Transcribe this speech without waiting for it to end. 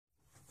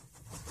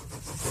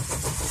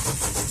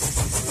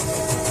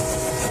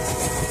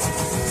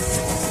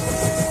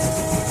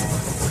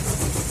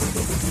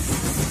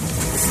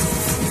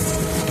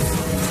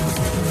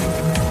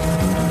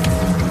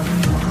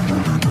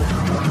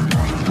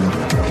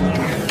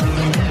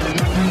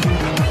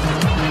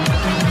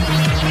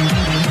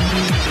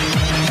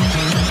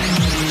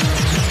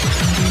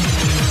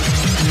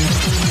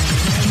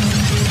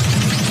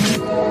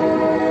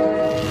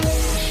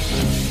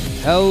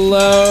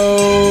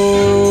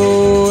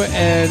Hello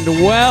and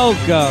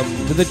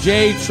welcome to the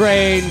J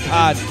Train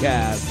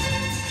Podcast.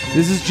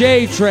 This is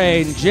J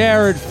Train,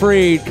 Jared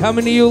Freed,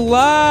 coming to you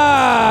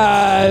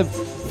live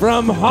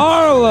from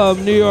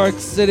Harlem, New York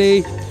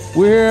City.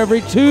 We're here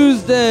every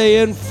Tuesday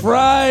and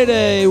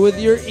Friday with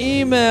your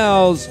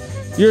emails,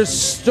 your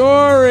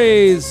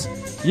stories,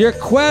 your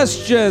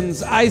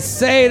questions. I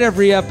say it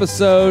every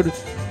episode.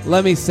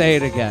 Let me say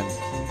it again.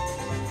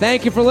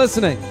 Thank you for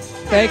listening.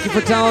 Thank you for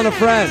telling a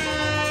friend.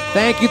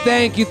 Thank you,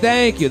 thank you,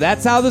 thank you.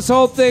 That's how this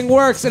whole thing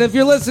works. And if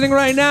you're listening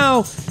right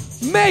now,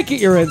 make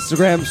it your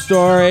Instagram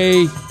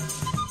story.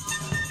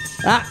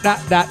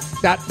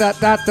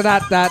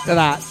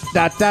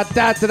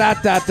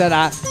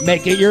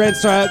 Make it your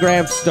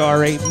Instagram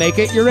story. Make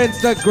it your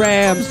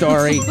Instagram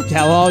story.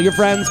 Tell all your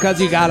friends because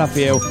you got a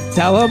few.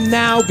 Tell them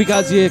now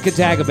because you can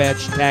tag a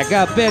bitch. Tag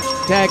a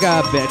bitch. Tag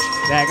a bitch.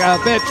 Tag a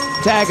bitch.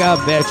 Tag a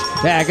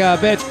bitch. Tag a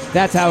bitch.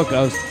 That's how it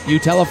goes. You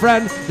tell a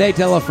friend. They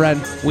tell a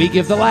friend. We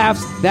give the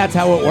laughs. That's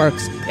how it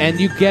works. And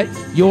you get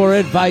your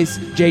advice.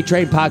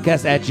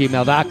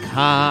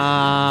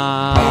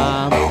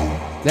 jtrainpodcast@gmail.com.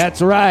 That's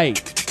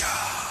right.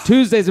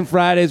 Tuesdays and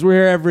Fridays, we're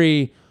here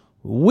every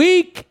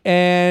week,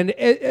 and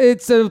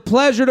it's a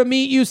pleasure to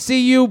meet you,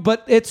 see you,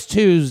 but it's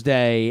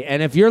Tuesday.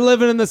 And if you're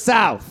living in the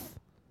South,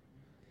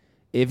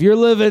 if you're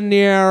living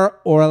near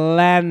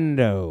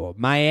Orlando,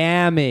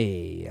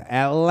 Miami,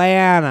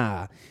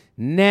 Atlanta,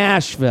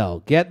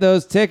 Nashville, get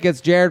those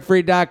tickets,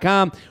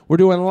 jaredfreed.com. We're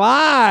doing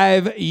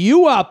live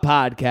You Up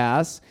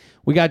podcasts.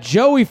 We got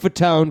Joey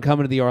Fatone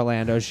coming to the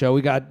Orlando show.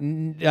 We got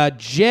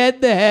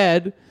Jed the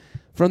Head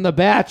from The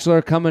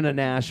Bachelor coming to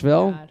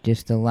Nashville.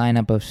 Just a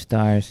lineup of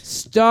stars.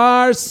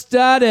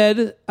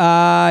 Star-studded.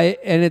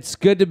 And it's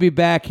good to be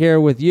back here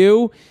with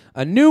you.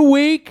 A new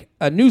week,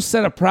 a new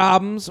set of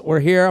problems. We're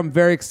here. I'm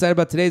very excited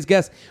about today's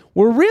guest.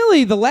 We're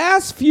really, the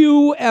last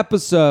few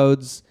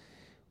episodes,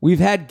 we've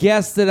had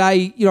guests that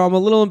I'm a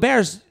little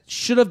embarrassed,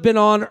 should have been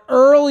on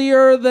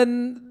earlier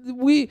than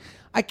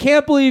I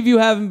can't believe you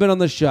haven't been on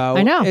the show.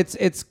 I know.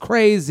 It's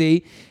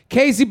crazy.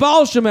 Casey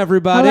Balsham,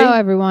 everybody. Hello,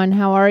 everyone.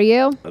 How are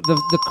you?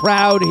 The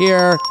crowd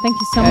here. Thank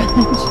you so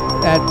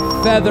much. At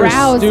Feather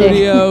Rousing.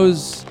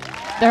 Studios.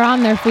 They're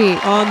on their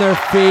feet. On their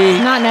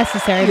feet. Not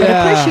necessary, but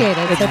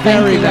appreciated. It's so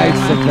very thank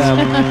you nice very of much.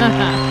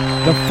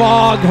 them. The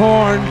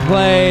foghorn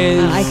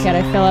plays. I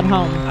feel at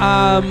home.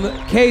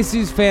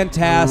 Casey's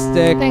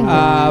fantastic. Thank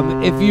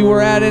you. If you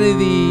were at any of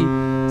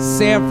the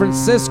San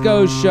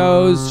Francisco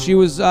shows, she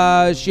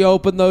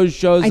opened those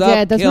shows up.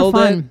 I did. Those were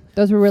fun. It.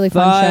 Those were really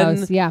fun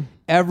shows. Yeah.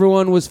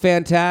 Everyone was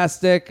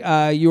fantastic.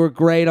 You were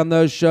great on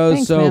those shows.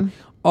 Thanks, so man.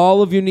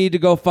 all of you need to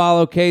go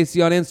follow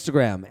Casey on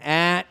Instagram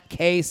at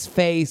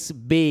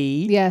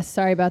CaseFaceB. Yes,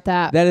 sorry about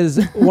that. That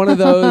is one of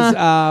those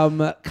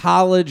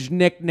college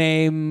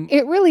nickname.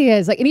 It really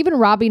is. And even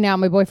Robbie now,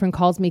 my boyfriend,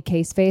 calls me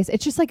Case Face.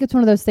 It's just it's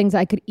one of those things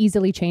I could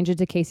easily change it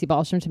to Casey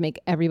Balsham to make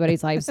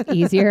everybody's lives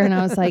easier. And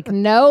I was like,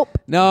 nope.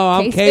 No,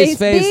 I'm Case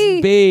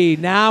Face B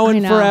now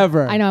and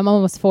forever. I know. I'm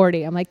almost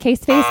 40. I'm like,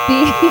 Case Face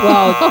B.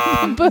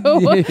 Well,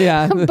 boo.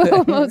 Yeah.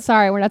 Boo. Oh,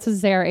 sorry, we're not supposed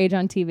to say our age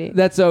on TV.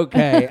 That's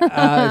okay.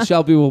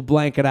 Shelby will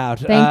blank it out.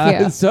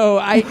 Thank you. So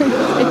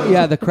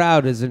the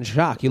crowd is in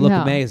shock. You look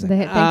amazing.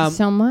 Thank you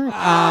so much.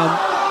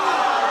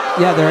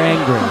 Yeah, they're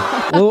angry.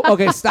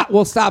 Okay, stop.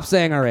 We'll stop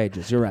saying our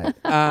ages. You're right.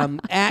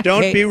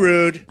 Don't be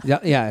rude.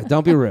 Yeah,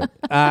 don't be rude.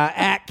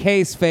 At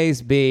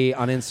CaseFaceB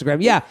on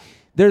Instagram. Yeah,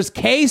 there's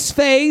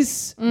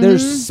Caseface. Mm-hmm.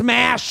 There's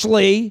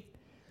Smashly.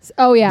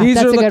 Oh yeah, these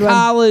that's are a good the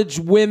college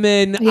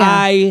women.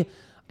 Yeah.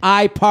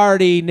 I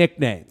party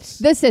nicknames.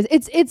 This is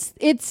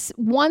it's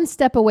one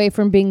step away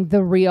from being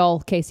the real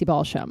Casey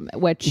Balsham,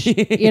 which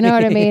you know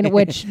what I mean.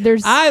 Which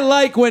I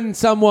like when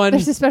someone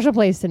there's a special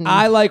place in.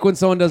 I like when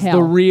someone does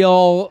the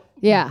real.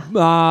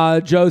 Yeah.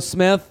 Joe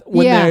Smith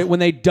when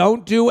they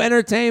don't do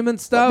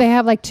entertainment stuff. They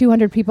have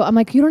 200 people. I'm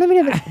like, you don't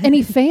even have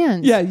any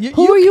fans. Yeah.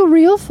 Who are you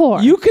real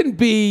for? You can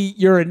be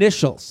your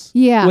initials.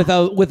 Yeah.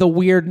 With a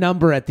weird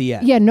number at the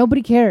end. Yeah.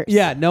 Nobody cares.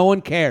 Yeah. No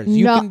one cares.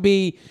 You can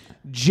be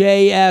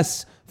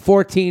JS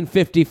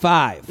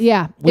 1455.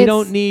 Yeah. We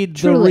don't need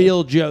the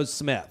real Joe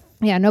Smith.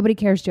 Yeah. Nobody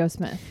cares, Joe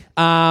Smith.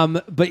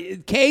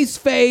 But Case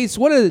Face,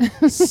 what a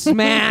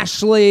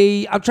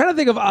Smashly. I'm trying to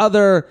think of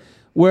other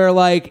where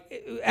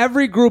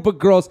every group of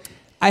girls.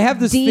 I have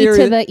this D theory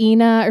to the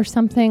Ina or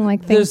something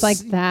things like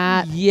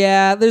that.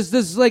 Yeah, there's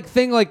this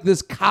thing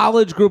this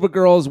college group of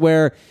girls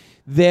where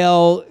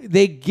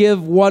they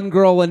give one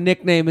girl a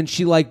nickname and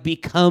she like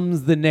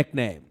becomes the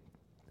nickname.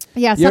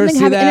 Yeah, you something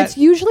happened, that? and it's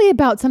usually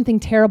about something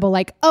terrible,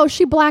 like, oh,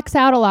 she blacks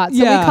out a lot, so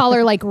we call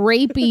her like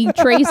rapey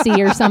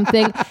Tracy or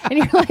something. And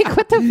you're like,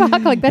 what the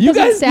fuck? Like that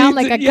doesn't sound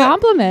like a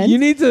compliment. You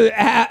need to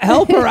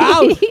help her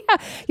out.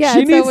 yeah.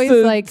 She It's needs always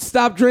to like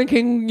stop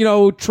drinking,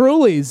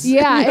 Trulies.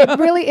 Yeah,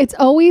 it's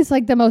always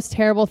like the most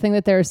terrible thing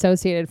that they're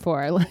associated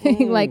for,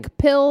 like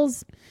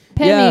pills.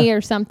 Penny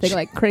or something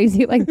like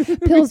crazy. Like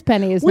Pills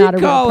Penny is not a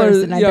real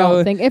person. I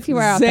don't think. If you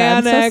were out there,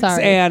 I'm so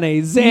sorry.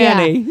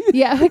 Zanny.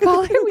 Yeah, we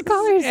call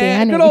her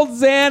Zanny. Good old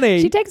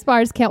Zanny. She takes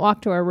bars, can't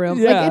walk to her room.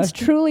 Yeah. Like it's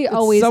truly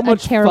always so a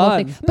much terrible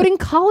fun. thing. But in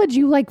college,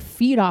 you like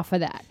feed off of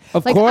that.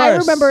 Of like course. I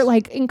remember,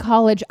 like in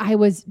college,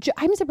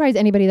 I'm surprised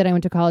anybody that I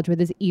went to college with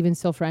is even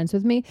still friends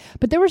with me.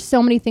 But there were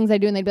so many things I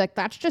do, and they'd be like,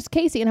 "That's just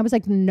Casey," and I was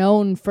like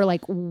known for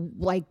like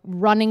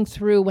running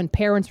through when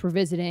parents were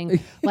visiting,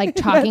 like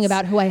talking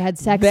about who I had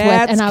sex with,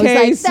 and I was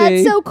like,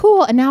 "That's so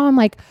cool." And now I'm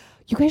like,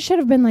 you guys should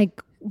have been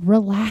like,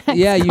 relax.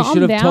 Yeah, you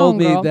should have told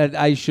me girl. that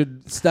I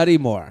should study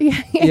more.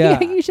 Yeah.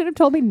 You should have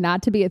told me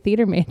not to be a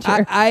theater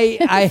major.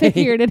 I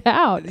figured it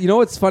out. You know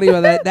what's funny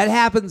about that? That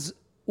happens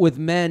with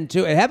men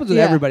too. It happens with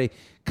everybody.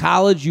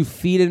 College, you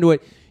feed into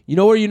it. You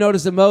know where you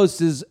notice it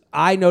most is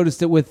I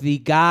noticed it with the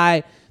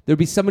guy. There'd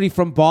be somebody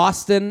from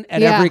Boston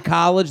at every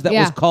college that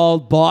was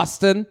called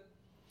Boston.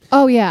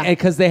 Oh, yeah.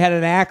 Because they had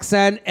an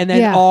accent, and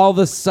then all of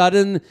a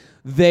sudden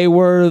they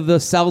were the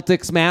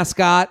Celtics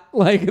mascot.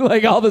 Like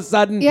all of a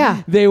sudden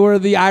they were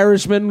the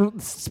Irishman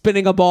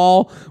spinning a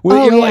ball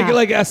with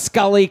like a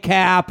Scully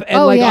cap and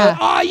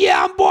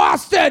I'm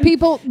Boston.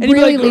 People and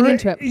really lean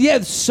into it.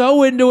 Yeah,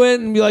 so into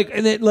it, and be like,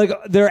 and then like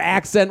their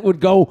accent would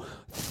go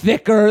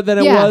thicker than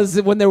it was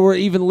when they were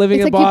even living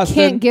in Boston.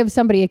 You can't give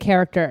somebody a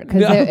character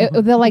because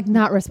they're like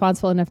not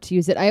responsible enough to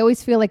use it. I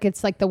always feel like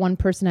it's like the one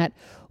person at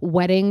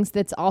weddings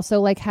that's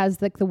also like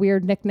has like the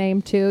weird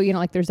nickname too. You know,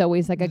 like there's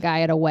always like a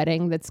guy at a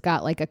wedding that's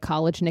got like a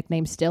college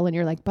nickname still, and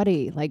you're like,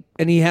 buddy, like,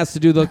 and he has to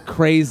do the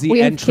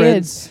crazy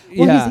entrance.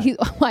 Well,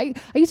 I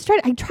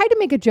tried to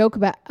make a joke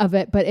of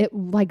it, but it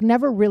like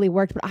never really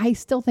worked. But I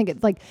still think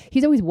it's like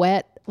he's always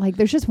wet. Like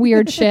there's just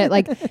weird shit.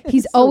 Like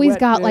he's always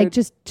got beard. Like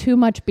just too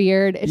much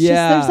beard. It's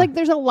just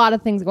there's a lot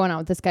of things going on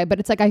with this guy. But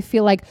it's like I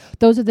feel like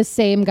those are the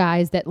same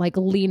guys that like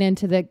lean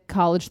into the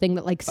college thing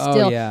that like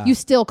still you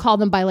still call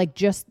them by like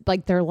just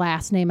like their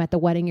last name at the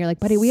wedding. You're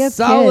like, buddy, we have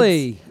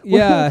Sully. Kids.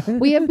 Yeah,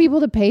 we have people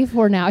to pay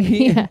for now.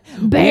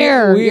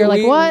 Bear. You're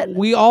like, what?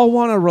 We all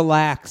want to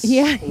relax.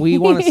 Yeah, we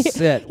want to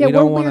sit. Yeah, we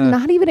don't we're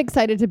not even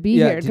excited to be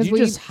here. Did you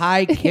just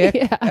high kick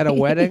at a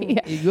wedding?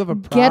 You have a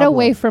problem. Get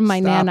away from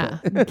my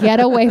Nana. Get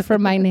away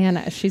from my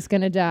Nana. She's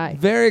gonna die.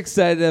 Very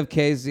excited to have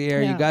Casey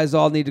here. You guys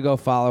all need to go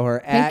follow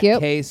her at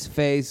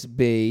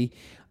CaseFaceB.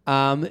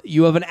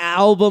 You have an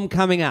album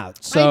coming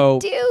out. So I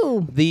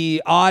do.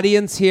 The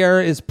audience here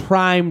is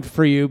primed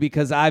for you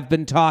because I've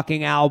been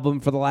talking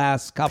album for the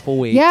last couple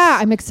weeks. Yeah,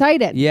 I'm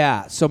excited.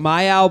 Yeah, so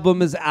my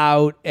album is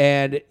out,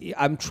 and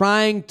I'm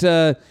trying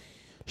to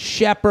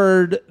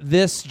shepherd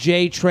this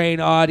J-Train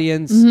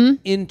audience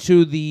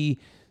into the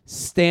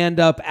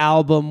stand-up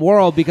album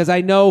world because I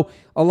know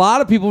a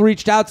lot of people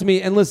reached out to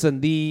me, and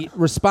listen, the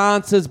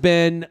response has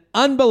been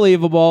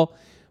unbelievable.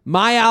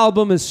 My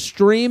album is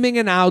streaming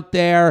and out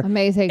there.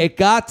 Amazing. It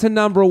got to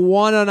number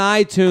 1 on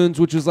iTunes,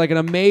 which was like an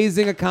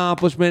amazing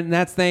accomplishment, and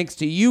that's thanks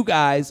to you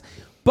guys.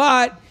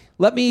 But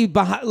let me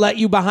let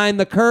you behind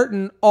the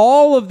curtain.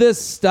 All of this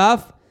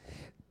stuff,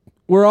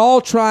 we're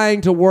all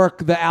trying to work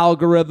the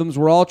algorithms.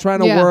 We're all trying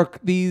to work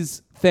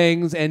these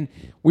things, and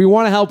we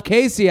want to help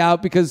Casey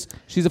out because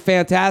she's a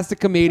fantastic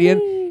comedian.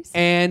 Please.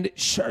 And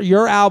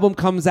your album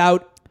comes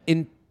out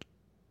in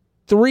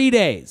 3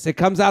 days. It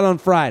comes out on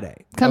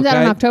Friday. Comes out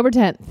on October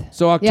 10th.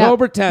 So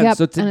October 10th. Yep.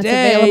 So today, and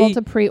it's available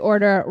to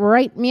pre-order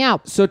right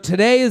meow. So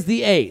today is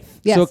the 8th.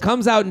 Yes. So it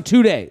comes out in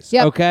 2 days.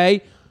 Yep.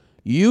 Okay.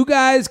 You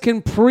guys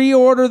can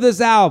pre-order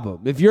this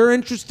album. If you're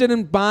interested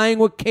in buying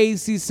what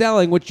Casey's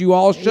selling, which you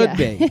all should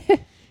be,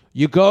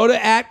 you go to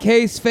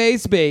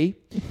 @CaseFaceB,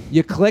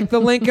 you click the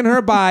link in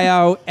her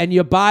bio, and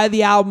you buy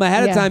the album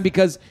ahead of time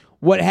because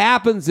what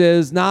happens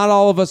is not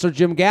all of us are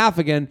Jim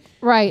Gaffigan.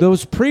 Right.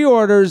 Those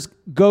pre-orders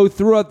go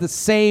throughout the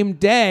same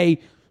day,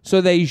 so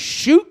they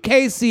shoot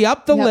Casey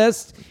up the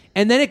list,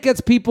 and then it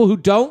gets people who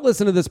don't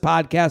listen to this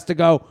podcast to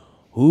go,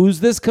 who's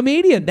this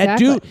comedian?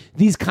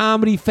 These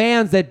comedy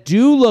fans that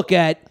do look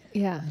at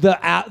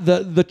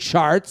the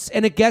charts,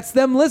 and it gets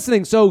them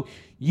listening. So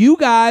you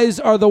guys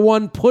are the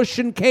one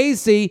pushing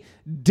Casey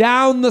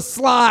down the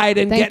slide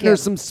and getting her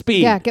some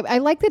speed. Yeah, I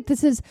like that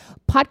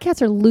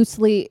podcasts are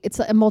loosely, it's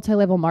a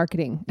multi-level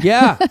marketing.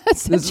 Yeah,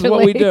 this is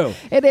what we do.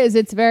 It is.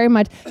 It's very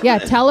much,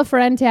 tell a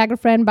friend, tag a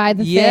friend, buy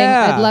the thing.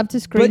 I'd love to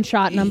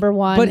screenshot number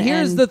 1. But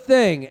here's the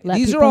thing.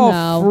 These are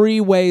all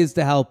free ways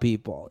to help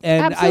people.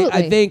 And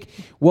I think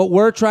what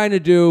we're trying to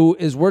do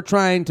is we're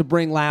trying to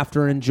bring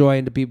laughter and joy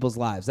into people's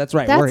lives. That's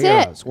right. We're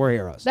heroes. We're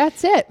heroes.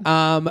 That's it.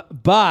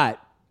 But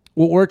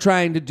what we're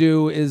trying to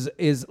do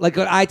is like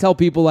I tell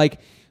people,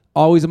 like,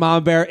 Always a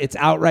Mama Bear. It's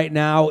out right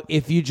now.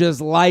 If you just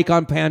like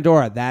on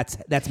Pandora,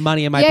 that's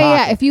money in my pocket.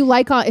 Yeah. If you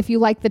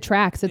like the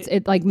tracks,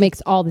 it like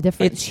makes all the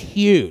difference. It's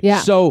huge. Yeah.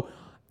 So,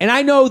 and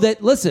I know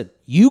that. Listen,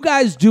 you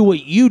guys do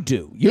what you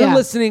do. You're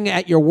listening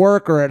at your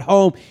work or at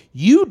home.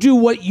 You do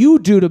what you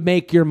do to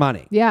make your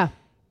money. Yeah.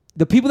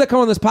 The people that come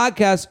on this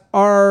podcast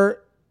are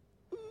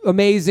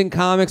amazing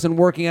comics and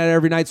working at it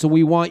every night. So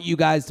we want you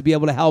guys to be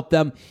able to help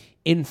them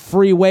in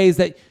free ways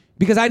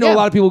because I know a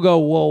lot of people go,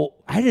 well,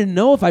 I didn't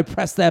know if I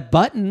press that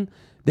button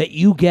that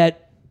you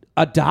get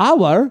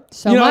 $1.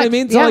 So you know what I much,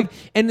 mean? So yeah. like,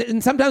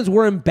 and sometimes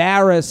we're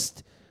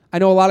embarrassed. I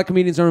know a lot of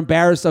comedians are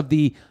embarrassed of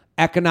the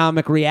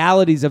economic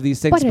realities of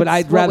these things, but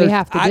I'd rather we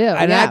have to do.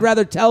 I'd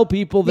rather tell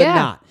people than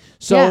not.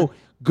 So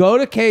go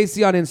to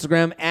Casey on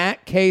Instagram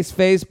at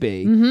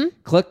CaseFaceB.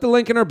 Click the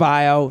link in her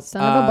bio.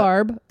 Son of a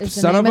Barb is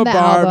the Son name of of a the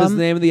Barb album. is the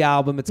name of the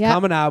album. It's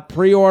coming out.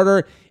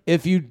 Pre-order.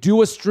 If you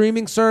do a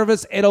streaming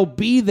service, it'll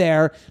be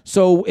there.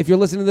 So if you're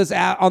listening to this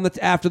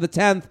after the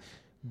 10th,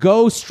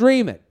 go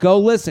stream it. Go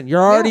listen.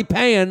 You're already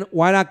paying.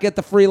 Why not get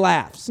the free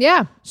laughs?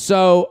 Yeah.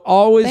 So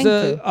always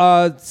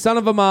Son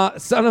of a mom.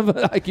 That's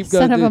I keep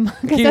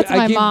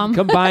mom.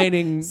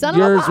 combining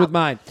yours with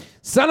mine.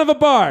 Son of a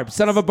Barb.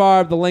 Son of a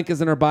Barb. The link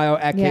is in her bio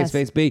at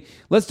CaseFaceB.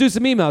 Let's do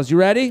some emails. You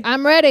ready?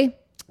 I'm ready.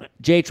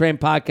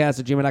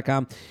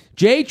 jtrainpodcast@gmail.com.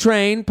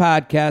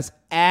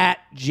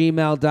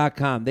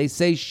 jtrainpodcast@gmail.com. They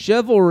say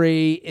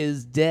chivalry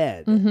is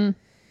dead.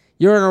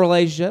 You're in a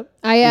relationship.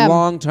 I am.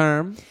 Long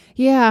term.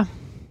 Yeah.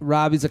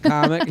 Robbie's a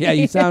comic. Yeah,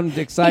 you sound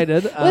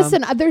excited.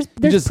 Listen, there's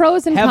just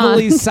pros and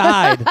heavily cons.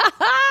 sighed.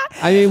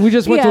 I mean, we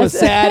just went to a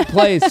sad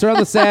place. Turn on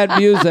the sad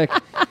music.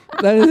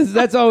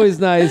 That's always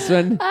nice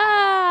when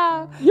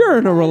you're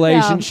in a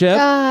relationship.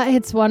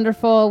 It's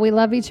wonderful. We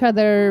love each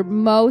other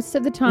most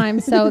of the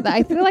time, so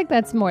I feel like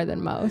that's more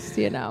than most,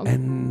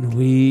 And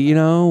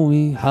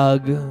we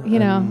hug.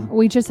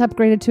 We just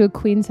upgraded to a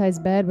queen size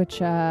bed, which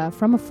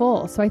from a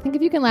full. So I think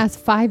if you can last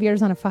 5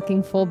 years on a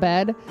fucking full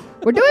bed,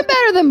 we're doing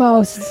better than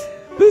most.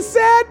 The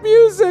sad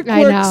music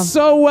works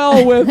so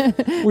well with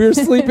we're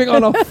sleeping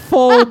on a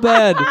full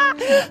bed.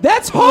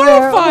 That's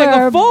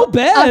horrifying. A full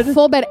bed. A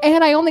full bed.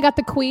 And I only got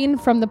the queen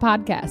from the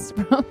podcast,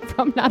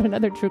 from Not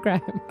Another True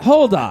Crime.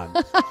 Hold on.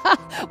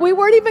 We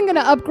weren't even going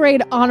to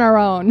upgrade on our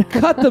own.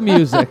 Cut the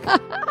music.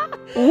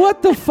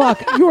 What the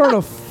fuck? You were in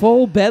a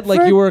full bed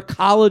like you were a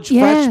college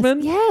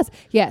freshman?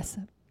 Yes.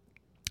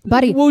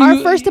 Buddy, our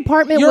first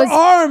apartment your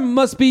arm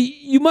must be,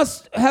 you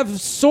must have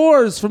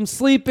sores from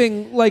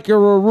sleeping like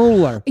you're a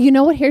ruler. You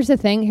know what? Here's the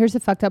thing. Here's the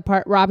fucked up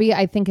part. Robbie,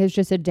 I think, has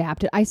just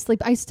adapted. I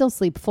still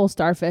sleep full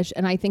starfish,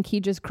 and I think he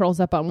just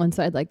curls up on one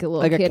side like a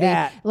little kitty. A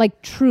cat.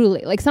 Like,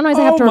 truly. Like, sometimes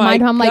I have to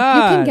remind him, I'm like,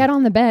 you can get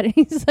on the bed. And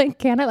he's like,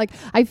 can I? Like,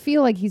 I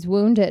feel like he's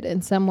wounded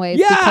in some ways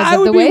because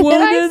of the way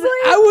that I sleep.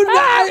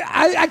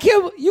 I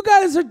can't, you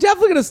guys are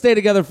definitely going to stay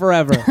together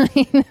forever.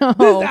 I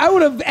know. I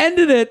would have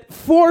ended it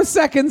 4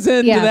 seconds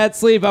into that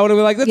sleep. I would have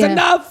been like, that's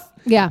enough.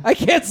 Yeah. I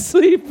can't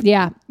sleep.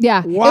 Yeah.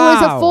 Wow. It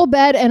was a full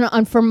bed,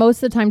 and for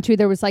most of the time too,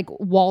 there was like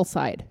wall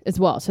side as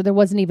well. So there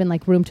wasn't even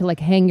like room to like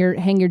hang your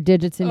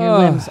digits and your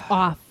limbs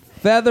off.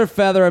 Feather.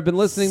 I've been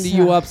listening to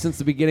you up since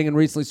the beginning and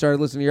recently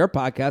started listening to your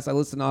podcast. I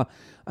listen to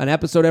an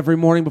episode every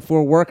morning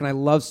before work, and I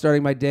love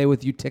starting my day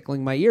with you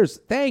tickling my ears.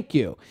 Thank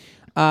you.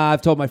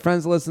 I've told my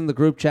friends to listen. The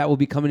group chat will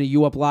be coming to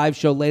You Up live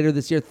show later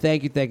this year.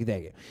 Thank you.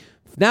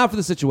 Now for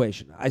the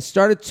situation. I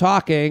started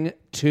talking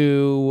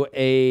to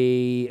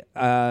a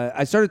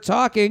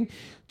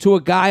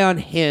guy on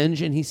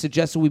Hinge, and he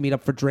suggested we meet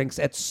up for drinks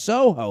at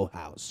Soho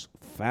House.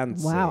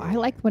 Fancy. Wow, I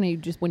liked when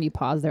you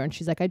pause there, and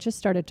she's like, "I just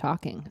started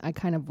talking." I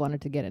kind of wanted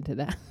to get into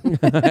that.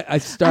 I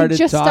started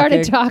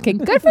talking.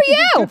 Good for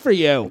you. Good for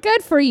you.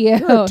 Good for you.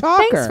 You're a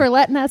talker. Thanks for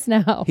letting us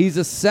know. He's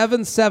a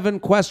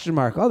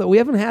 7'7"? Oh, we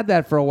haven't had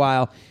that for a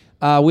while.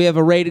 We have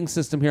a rating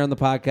system here on the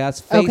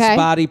podcast. Face,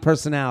 body,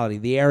 personality.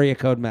 The area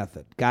code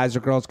method. Guys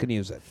or girls can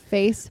use it.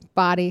 Face,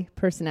 body,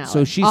 personality.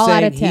 So she's all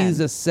saying he's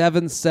a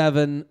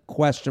 7'7"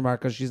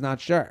 because she's not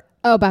sure.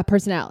 Oh, about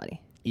personality.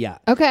 Yeah.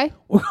 Okay.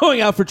 We're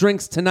going out for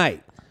drinks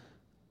tonight.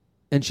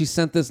 And she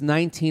sent this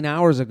 19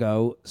 hours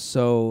ago,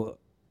 so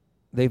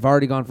they've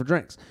already gone for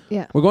drinks.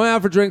 Yeah. We're going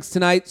out for drinks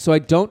tonight, so I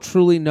don't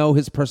truly know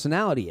his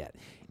personality yet.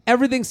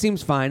 Everything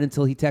seems fine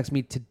until he texts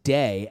me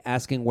today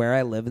asking where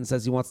I live and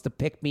says he wants to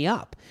pick me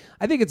up.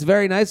 I think it's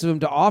very nice of him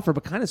to offer,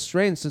 but kind of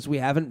strange since we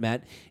haven't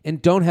met and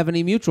don't have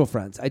any mutual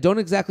friends. I don't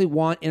exactly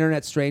want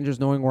internet strangers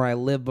knowing where I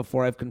live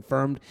before I've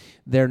confirmed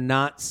they're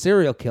not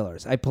serial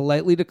killers. I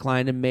politely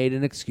declined and made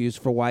an excuse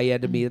for why he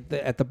had to meet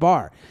at the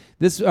bar.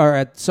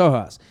 At Soho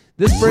House.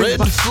 This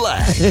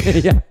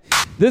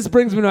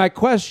brings me to my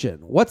question.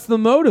 What's the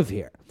motive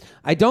here?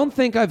 I don't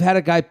think I've had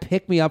a guy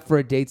pick me up for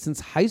a date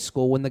since high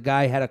school when the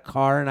guy had a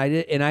car and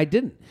I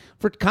didn't.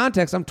 For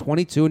context, I'm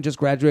 22 and just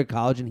graduated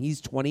college, and he's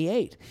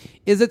 28.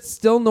 Is it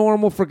still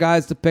normal for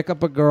guys to pick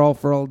up a girl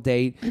for a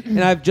date?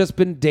 And I've just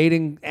been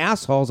dating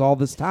assholes all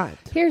this time.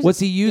 Was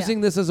he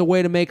using this as a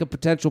way to make a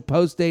potential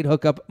post-date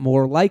hookup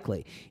more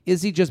likely?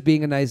 Is he just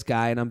being a nice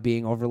guy and I'm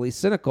being overly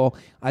cynical?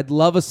 I'd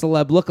love a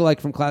celeb lookalike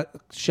from class.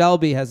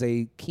 Shelby has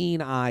a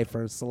keen eye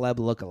for celeb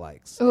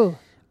lookalikes. Ooh.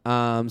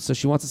 So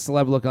she wants a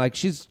celeb lookalike.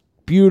 She's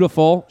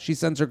beautiful. She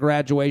sends her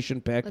graduation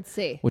pic. Let's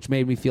see. Which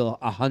made me feel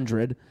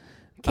 100.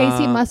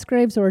 Casey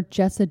Musgraves or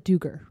Jessa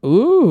Duger.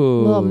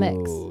 Ooh. Little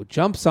mix.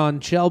 Jumps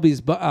on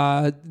Shelby's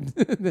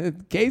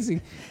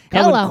Casey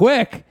coming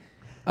quick.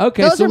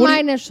 Okay. Those are my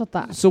initial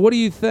thoughts. So what do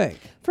you think?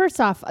 First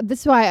off,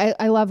 this is why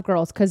I love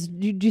girls, because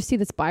do you see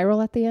the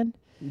spiral at the end?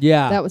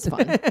 Yeah. That was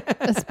fun.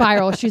 A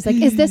spiral. She's like,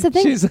 is this a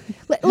thing?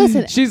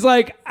 Listen. She's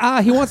like,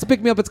 he wants to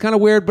pick me up. It's kind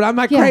of weird, but I'm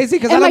not crazy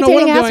because I Am don't know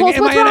what I'm assholes?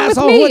 doing. What's Am I an wrong with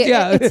asshole? me?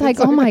 Yeah. It's like,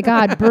 oh my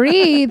God,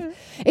 breathe.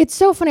 It's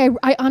so funny.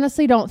 I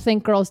honestly don't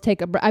think girls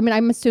take a breath. I mean,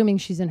 I'm assuming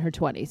she's in her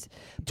 20s.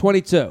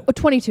 22. Oh,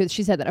 22.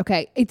 She said that.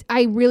 Okay.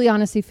 I really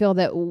honestly feel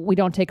that we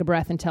don't take a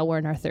breath until we're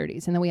in our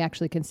 30s. And then we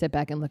actually can sit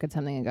back and look at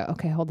something and go,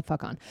 okay, hold the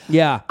fuck on.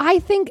 Yeah. I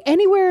think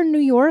anywhere in New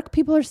York,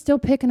 people are still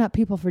picking up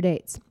people for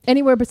dates.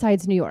 Anywhere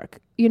besides New York.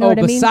 You know what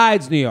I mean?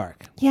 Besides New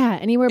York. Yeah,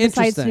 anywhere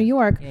besides New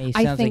York. Yeah, he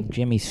sounds like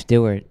Jimmy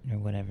Stewart or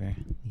whatever.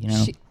 You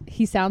know?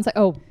 He sounds like,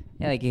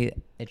 Yeah, like it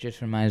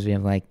just reminds me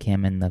of like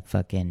him and the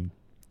fucking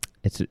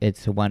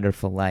It's a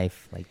Wonderful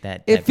Life, like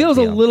that. It feels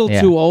a little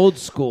too old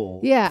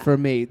school for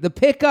me. The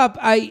pickup,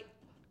 I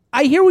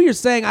hear what you're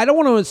saying. I don't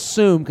want to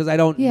assume because I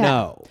don't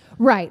know.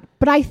 Right.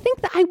 But I think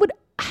that I would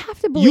have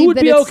to believe you would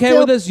that be it's okay still,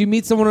 with this? You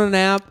meet someone on an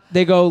app,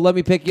 they go, let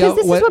me pick you up.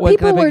 Because this is what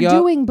people were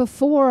doing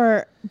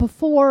before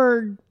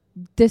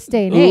this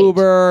day and age.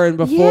 Uber and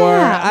before,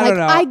 I don't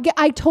know.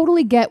 I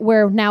totally get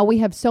where now we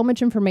have so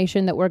much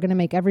information that we're going to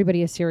make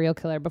everybody a serial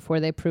killer before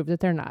they prove that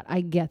they're not.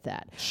 I get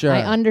that. Sure.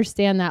 I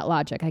understand that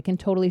logic. I can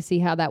totally see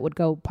how that would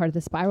go part of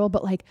the spiral,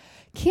 but like,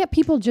 can't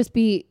people just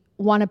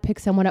want to pick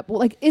someone up? Well,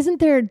 like, isn't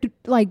there,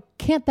 like,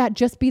 can't that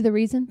just be the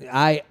reason?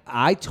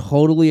 I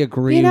totally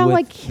agree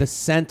with the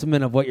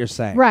sentiment of what you're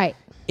saying. Right.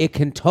 It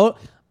can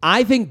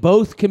I think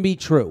both can be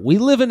true. We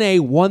live in a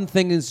one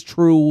thing is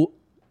true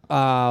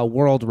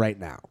world right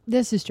now.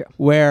 This is true.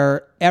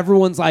 Where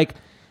everyone's like,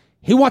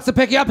 he wants to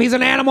pick you up. He's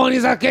an animal and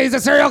he's a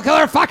serial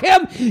killer. Fuck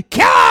him.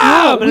 Kill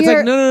him. And it's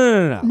like,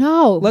 no.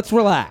 No. Let's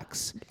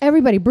relax.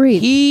 Everybody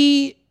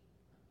breathe.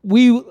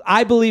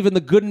 I believe in the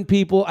good in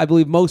people. I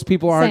believe most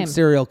people aren't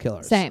serial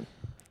killers. Same.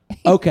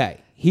 Okay.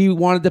 He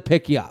wanted to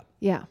pick you up.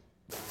 Yeah.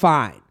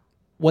 Fine.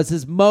 Was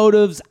his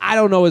motives? I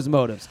don't know his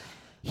motives.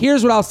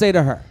 Here's what I'll say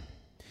to her.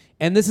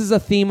 And this is a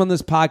theme on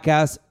this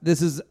podcast.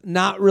 This is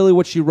not really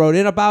what she wrote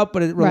in about,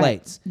 but it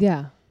relates. Right.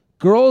 Yeah.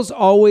 Girls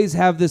always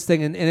have this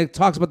thing, and it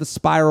talks about the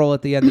spiral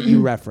at the end that you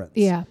referenced.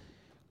 Yeah.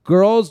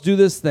 Girls do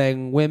this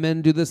thing,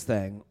 women do this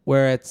thing,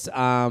 where it's,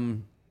 I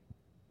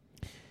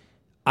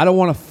don't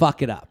want to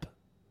fuck it up.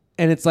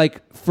 And it's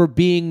like for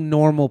being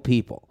normal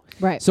people.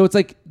 Right. So it's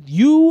like,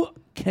 you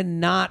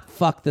cannot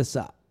fuck this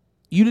up.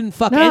 You didn't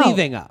fuck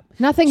anything up.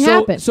 Nothing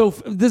happened. So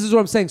this is what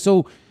I'm saying.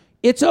 So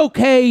it's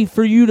okay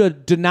for you to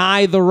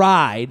deny the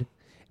ride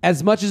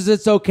as much as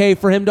it's okay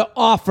for him to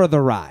offer the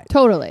ride.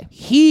 Totally.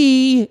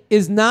 He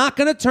is not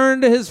going to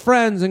turn to his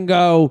friends and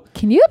go,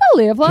 can you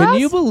believe us? Can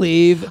you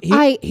believe?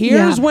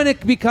 Here's when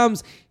it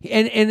becomes,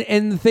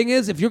 and the thing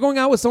is, if you're going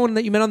out with someone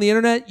that you met on the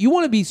internet, you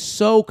want to be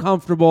so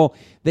comfortable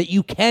that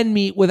you can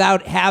meet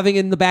without having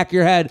in the back of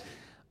your head,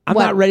 I'm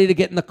not ready to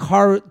get in the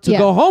car to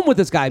go home with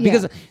this guy.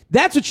 Because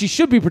that's what she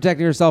should be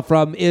protecting herself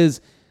from is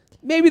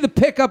maybe the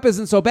pickup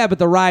isn't so bad, but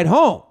the ride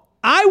home.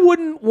 I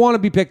wouldn't want to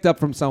be picked up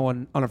from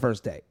someone on a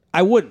first date.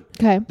 I wouldn't.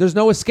 Okay. There's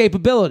no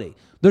escapability.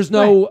 There's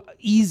no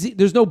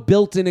there's no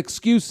built-in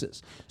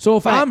excuses. So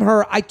if I'm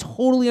her, I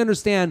totally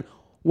understand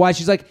why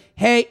she's like,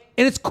 hey,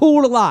 and it's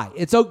cool to lie.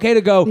 It's okay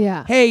to go,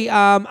 hey,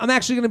 I'm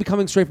actually going to be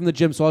coming straight from the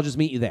gym, so I'll just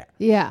meet you there.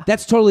 Yeah.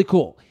 That's totally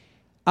cool.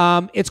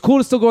 It's cool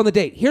to still go on the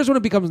date. Here's when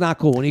it becomes not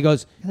cool. When he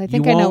goes, I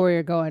think I know where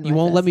you're going. You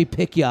won't let me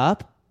pick you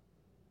up?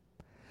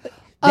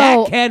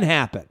 That can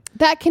happen.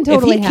 That can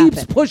totally happen. If he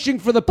keeps pushing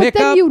for the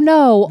pickup, then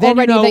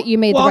that you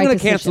made the right decision. I'm going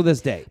to cancel this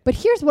date. But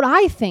here's what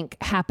I think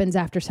happens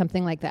after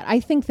something like that. I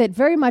think that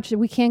very much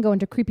we can go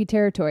into creepy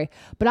territory,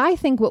 but I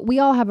think what we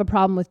all have a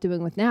problem with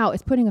doing with now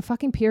is putting a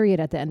fucking period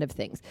at the end of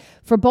things.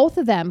 For both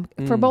of them,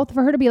 for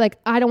her to be like,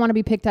 I don't want to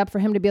be picked up, for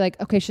him to be like,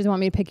 okay, she doesn't want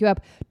me to pick you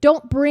up.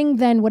 Don't bring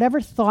then whatever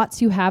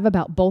thoughts you have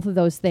about both of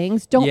those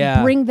things,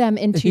 don't bring them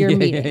into your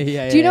meeting.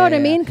 Do you know what I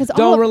mean? Because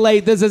don't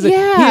relate. This isn't.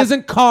 He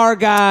isn't car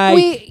guy.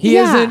 He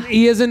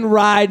isn't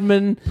rideman.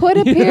 Put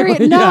a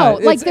period. No,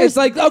 it's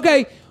like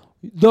okay.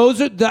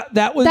 Those are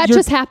that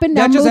just happened.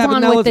 Now move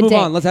on with the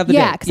day. Let's have the day.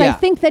 Yeah, because I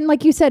think then,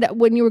 like you said,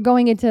 when you were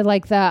going into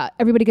like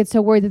everybody gets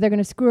so worried that they're going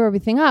to screw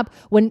everything up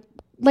when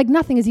like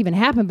nothing has even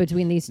happened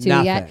between these two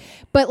yet.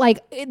 But like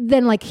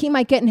then like he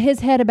might get in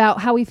his head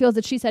about how he feels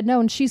that she said no,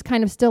 and she's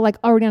kind of still like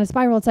already on a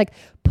spiral. It's like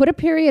put a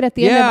period at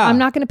the end of I'm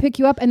not going to pick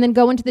you up, and then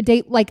go into the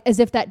date like as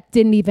if that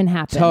didn't even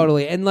happen.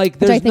 Totally, and like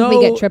we get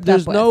tripped up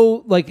with. There's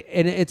no like,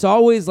 and it's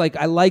always like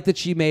I like that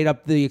she made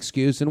up the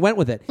excuse and went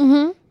with it.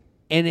 Mm-hmm.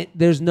 And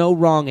there's no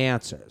wrong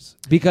answers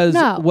because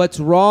what's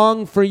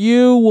wrong for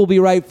you will be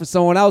right for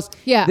someone else.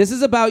 Yeah, this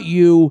is about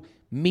you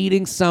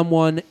meeting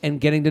someone and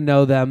getting to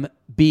know them,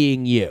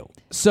 being you.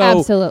 So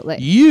absolutely,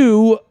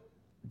 you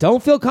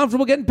don't feel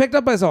comfortable getting picked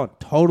up by someone.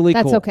 Totally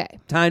cool. That's okay.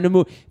 Time to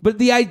move. But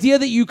the idea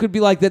that you could be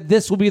like that,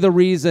 this will be the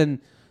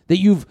reason that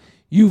you've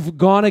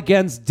gone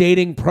against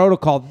dating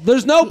protocol.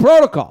 There's no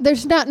protocol.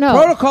 There's not. No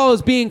protocol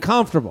is being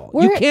comfortable.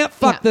 You can't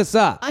fuck this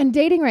up. And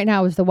dating right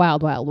now is the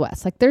wild, wild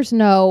west. Like there's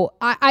no.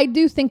 I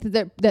do think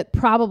that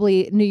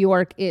probably New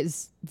York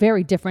is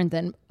very different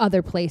than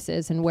other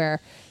places, and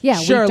where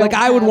sure. Like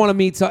I would want to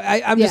meet. So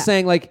I'm just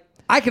saying like.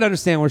 I can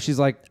understand where she's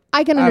like,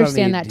 I can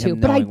understand that need too,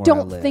 him but I knowing where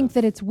don't live. think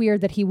that it's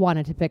weird that he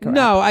wanted to pick her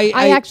No, up.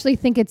 I actually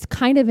think it's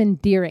kind of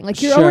endearing.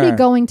 Like you're already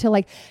going to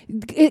like,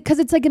 because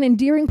it's like an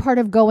endearing part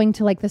of going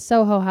to like the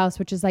Soho House,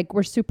 which is like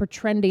we're super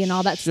trendy and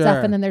all that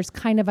stuff, and then there's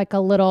kind of like a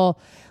little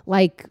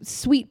like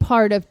sweet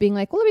part of being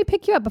like, well, let me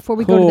pick you up before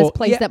we go to this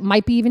place that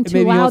might be even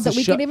too loud that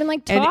we can even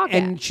like talk.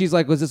 And she's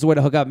like, was this a way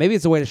to hook up? Maybe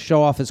it's a way to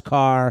show off his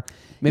car.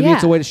 Maybe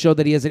it's a way to show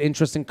that he has an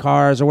interest in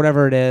cars or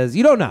whatever it is.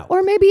 You don't know.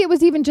 Or maybe it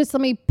was even just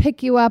let me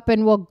pick you up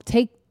and we'll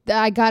take.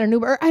 I got an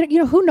Uber.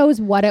 Who knows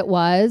what it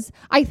was.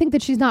 I think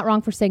that she's not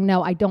wrong for saying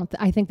no. I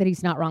think that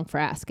he's not wrong for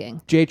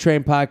asking.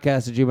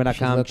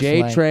 JTrainPodcast@gmail.com.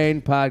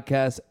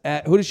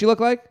 JTrainPodcast. Who does she look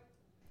like?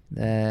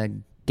 The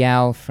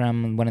gal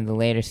from one of the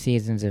later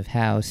seasons of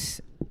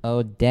House,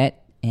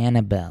 Odette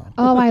Annabelle.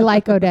 Oh, I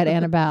like Odette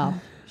Annabelle.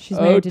 She's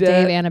married to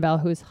Dave Annabelle,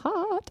 who's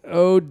hot.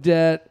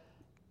 Odette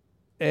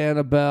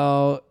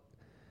Annabelle.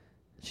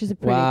 She's a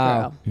pretty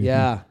girl. Mm-hmm.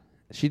 Yeah,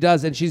 she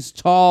does. And she's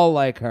tall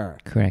like her.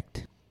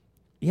 Correct.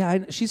 Yeah,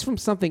 she's from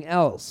something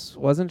else,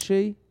 wasn't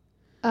she?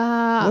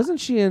 Wasn't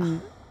she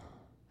in...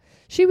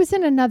 She was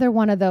in another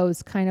one of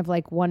those kind of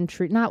like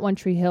not One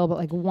Tree Hill, but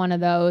like one of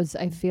those,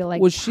 I feel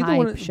like, was she the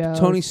one shows.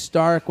 Tony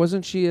Stark?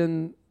 Wasn't she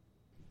in...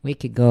 We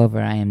could go over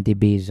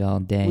IMDb's all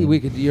day. We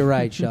could. You're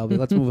right, Shelby.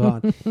 Let's move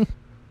on.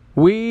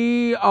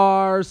 We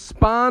are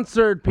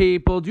sponsored,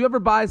 people. Do you ever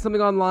buy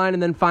something online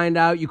and then find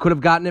out you could have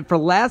gotten it for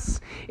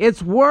less?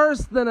 It's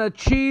worse than a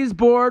cheese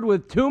board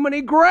with too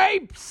many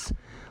grapes.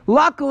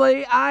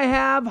 Luckily, I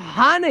have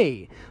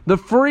Honey, the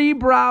free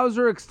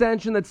browser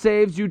extension that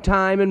saves you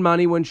time and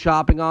money when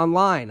shopping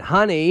online.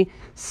 Honey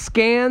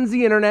scans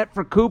the internet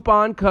for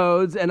coupon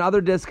codes and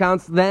other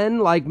discounts. Then,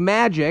 like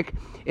magic,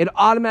 it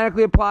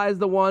automatically applies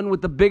the one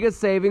with the biggest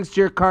savings to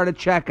your cart at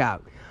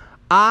checkout.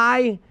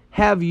 I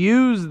have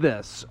used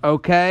this,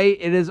 okay?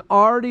 It is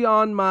already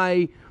on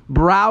my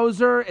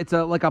browser. It's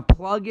like a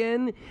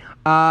plug-in.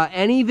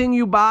 Anything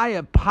you buy,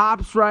 it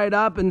pops right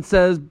up and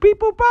says, beep,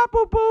 boop, bop,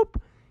 boop, boop.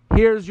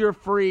 Here's your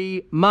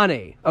free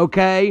money,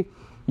 okay?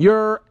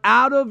 You're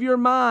out of your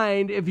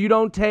mind if you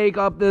don't take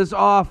up this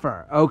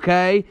offer,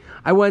 okay?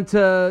 I went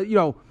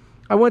to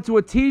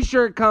a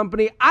t-shirt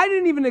company. I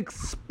didn't even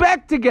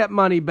expect to get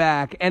money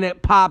back, and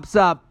it pops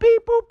up.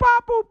 Beep, boop,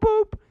 bop, boop,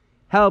 boop.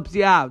 Helps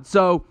you out.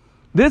 So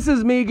this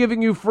is me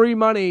giving you free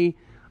money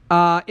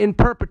in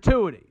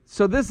perpetuity.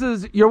 So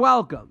you're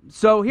welcome.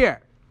 So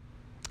here,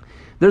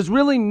 there's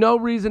really no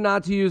reason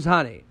not to use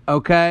Honey,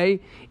 okay?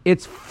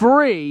 It's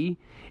free.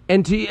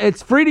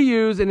 It's free to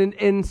use and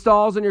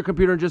installs on your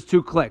computer in just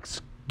 2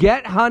 clicks.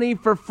 Get Honey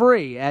for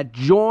free at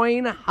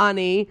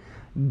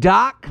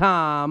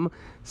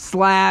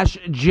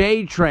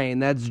joinhoney.com/JTrain.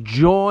 That's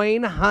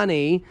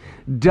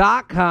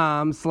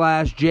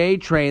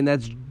joinhoney.com/JTrain.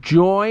 That's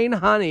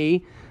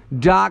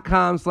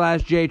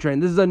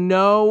joinhoney.com/JTrain. This is a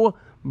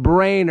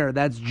no-brainer.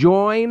 That's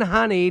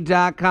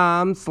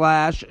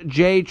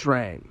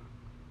joinhoney.com/JTrain.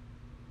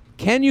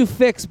 Can you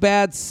fix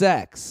bad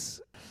sex?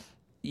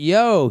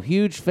 Yo,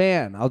 huge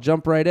fan. I'll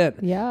jump right in.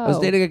 I was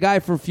dating a guy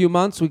for a few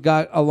months. We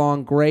got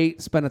along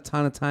great, spent a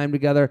ton of time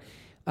together,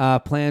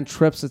 planned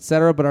trips,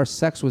 etc., but our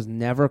sex was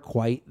never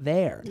quite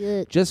there.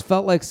 Just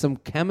felt like some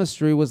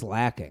chemistry was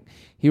lacking.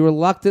 He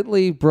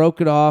reluctantly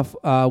broke it off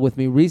with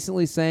me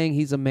recently, saying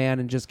he's a man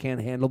and just can't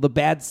handle the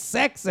bad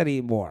sex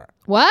anymore.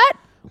 What?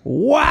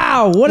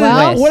 Wow. What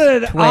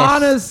an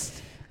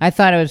honest... I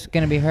thought it was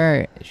going to be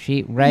her.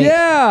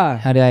 Yeah.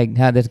 How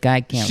this guy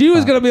can't... She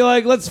was going to be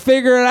like, let's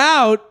figure it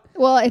out.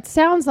 Well, it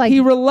sounds like...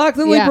 He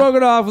reluctantly broke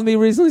it off with me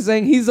recently,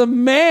 saying he's a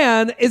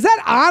man. Is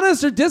that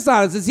honest or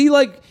dishonest? Is he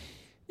like...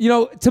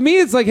 to me,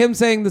 it's like him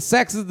saying the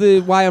sex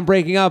is why I'm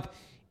breaking up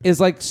is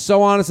like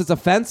so honest it's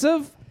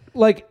offensive.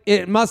 Like,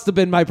 it must have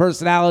been my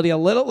personality a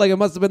little. Like, it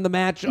must have been the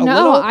match a little.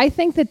 No, I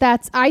think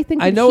that's... I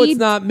know it's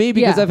not me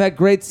because I've had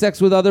great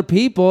sex with other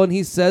people, and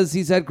he says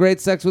he's had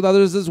great sex with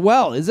others as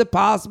well. Is it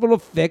possible to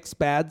fix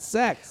bad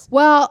sex?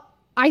 Well...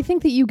 I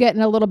think that you get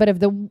in a little bit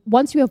of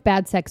once you have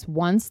bad sex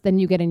once, then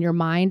you get in your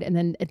mind and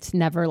then it's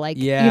never like,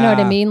 you know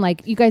what I mean?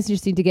 Like you guys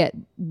just need to get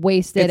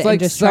wasted and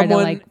just try to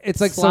like, it's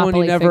like someone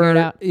you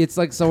never, it's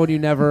like someone you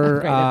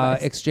never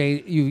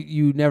exchange,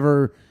 you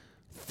never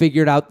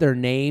figured out their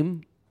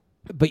name,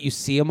 but you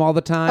see them all the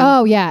time.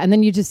 Oh yeah. And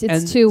then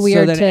it's too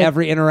weird. So then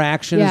every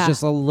interaction is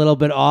just a little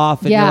bit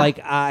off and you're like,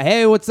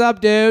 hey, what's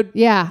up, dude?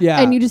 Yeah.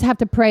 And you just have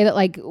to pray that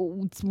like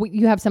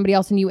you have somebody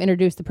else and you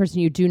introduce the person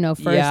you do know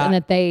first and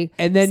that they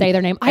say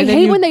their name. I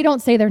hate when they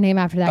don't say their name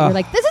after that. You're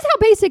like, this is how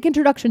basic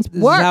introductions work.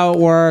 This is how it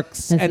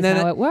works. This is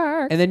how it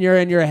works. And then you're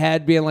in your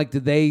head being like,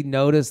 did they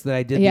notice that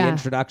I did the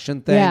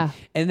introduction thing? Yeah.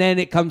 And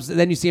then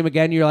then you see them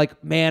again. You're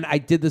like, man, I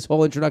did this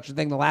whole introduction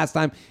thing the last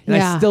time and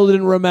I still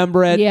didn't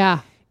remember it.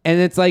 Yeah. And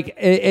it's like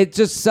it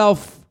just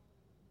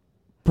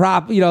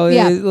propelling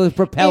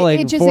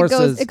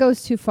forces. It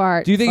goes too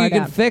far. Do you think you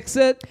can fix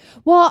it?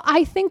 Well,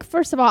 I think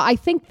first of all, I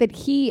think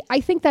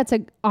that's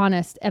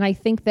honest, and I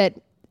think that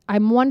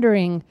I'm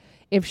wondering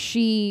if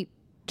she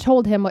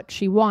told him what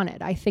she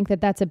wanted. I think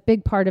that that's a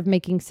big part of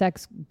making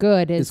sex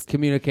good is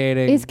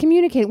communicating.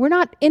 We're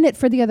not in it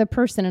for the other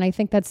person. And I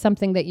think that's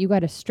something that you got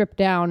to strip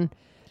down,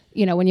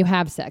 when you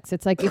have sex.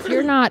 It's like,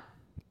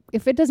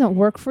 if it doesn't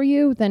work for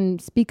you, then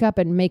speak up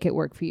and make it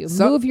work for you.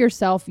 Move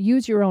yourself,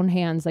 use your own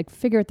hands, like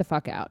figure it the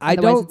fuck out. I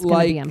Otherwise, don't it's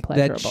gonna be like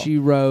unpleasurable. that she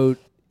wrote,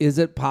 is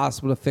it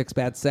possible to fix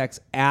bad sex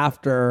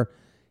after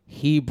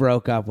he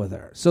broke up with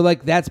her? So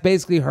like, that's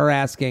basically her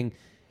asking,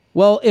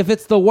 well, if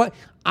it's the one,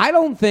 I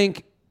don't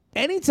think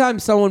anytime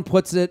someone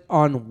puts it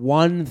on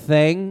one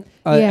thing,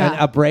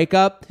 a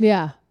breakup,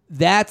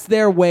 that's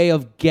their way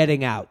of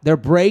getting out. They're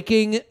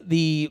breaking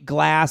the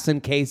glass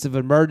in case of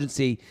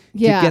emergency to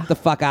get the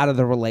fuck out of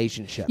the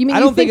relationship. I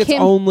don't think it's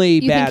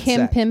only bad sex. You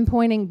think him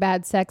pinpointing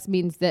bad sex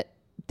means that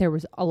there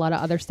was a lot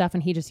of other stuff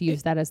and he just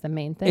used that as the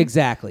main thing?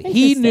 Exactly.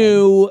 He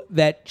knew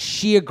that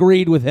she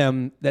agreed with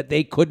him that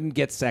they couldn't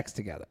get sex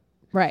together.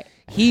 Right.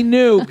 He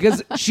knew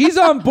because she's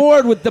on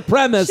board with the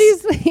premise.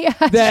 She's following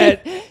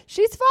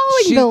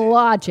the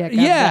logic of this.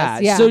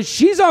 Yeah. So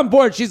she's on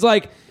board. She's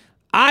like,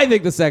 I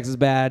think the sex is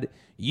bad.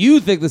 You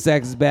think the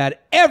sex is bad.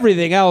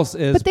 Everything else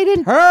is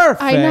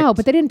perfect. I know,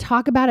 but they didn't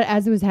talk about it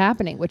as it was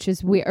happening, which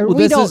is weird. Or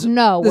we don't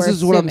know. This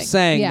is what I'm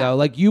saying, though.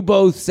 Like, you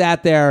both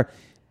sat there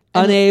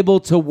unable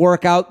to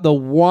work out the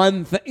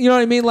one thing. You know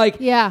what I mean? Like,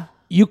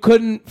 you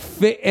couldn't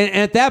fit. And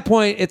at that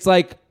point, it's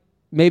like,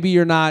 maybe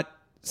you're not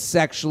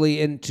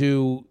sexually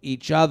into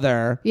each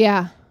other.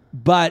 Yeah.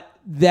 But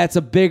that's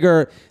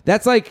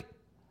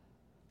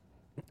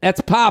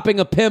popping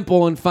a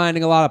pimple and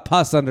finding a lot of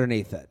pus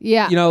underneath it.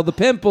 Yeah. The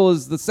pimple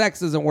is the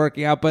sex isn't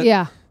working out,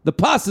 but the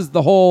pus is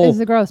the whole... Is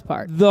the gross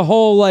part. The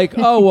whole like,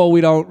 oh, well,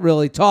 we don't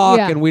really talk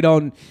and we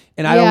don't...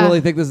 And I don't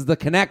really think this is the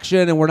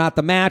connection and we're not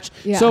the match.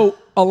 Yeah. So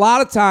a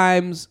lot of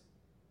times,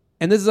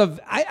 and this is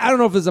I don't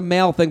know if it's a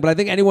male thing, but I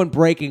think anyone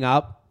breaking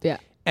up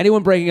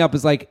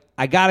is like,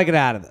 I got to get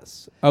out of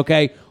this.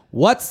 Okay?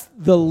 What's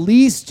the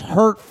least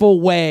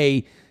hurtful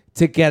way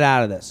to get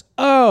out of this?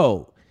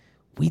 Oh,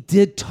 we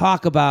did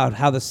talk about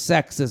how the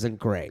sex isn't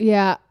great.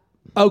 Yeah.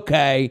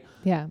 Okay.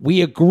 Yeah.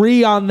 We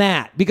agree on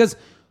that. Because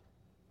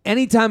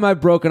anytime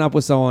I've broken up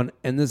with someone,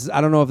 and this is, I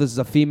don't know if this is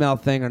a female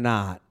thing or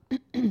not,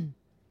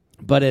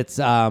 but it's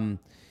why?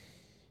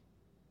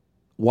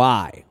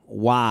 I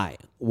know.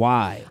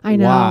 Why? I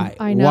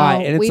know. Why?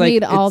 And it's we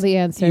need all the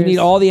answers. You need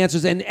all the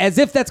answers, and as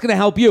if that's going to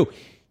help you.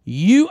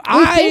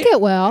 I think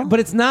it will, but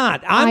it's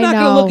not. I'm not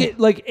going to look at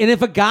like. And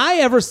if a guy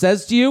ever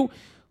says to you,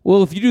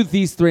 well, if you do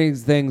these three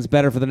things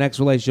better for the next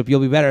relationship, you'll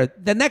be better,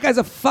 then that guy's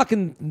a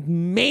fucking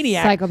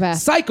maniac.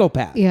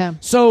 Psychopath. Yeah.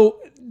 So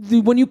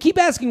when you keep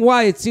asking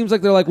why, it seems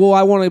like they're like, well,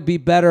 I want to be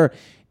better.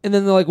 And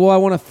then they're like, well, I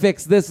want to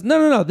fix this.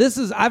 No.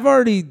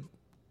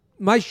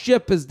 My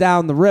ship is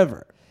down the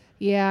river.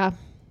 Yeah.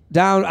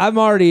 I'm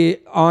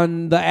already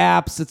on the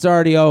apps. It's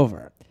already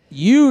over.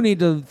 You need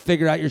to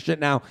figure out your shit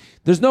now.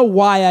 There's no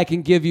why I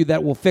can give you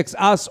that will fix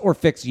us or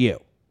fix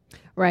you.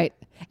 Right.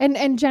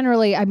 And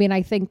generally, I mean,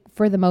 I think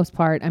for the most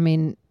part, I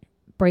mean,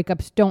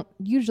 breakups don't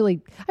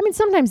usually, I mean,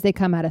 sometimes they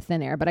come out of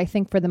thin air, but I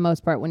think for the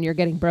most part, when you're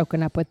getting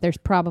broken up with, there's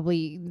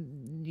probably,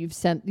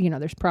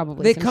 there's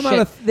probably some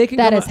shit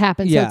that has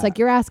happened. Yeah. So it's like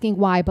you're asking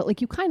why, but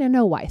like you kind of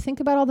know why. Think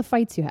about all the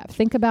fights you have.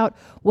 Think about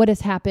what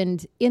has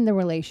happened in the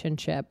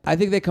relationship. I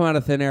think they come out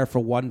of thin air for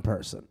one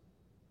person.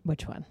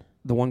 Which one?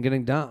 The one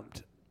getting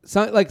dumped.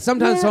 Sometimes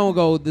someone will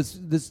go, this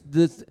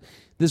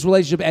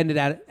relationship ended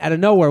out of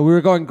nowhere. We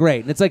were going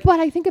great. And it's like... But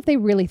I think if they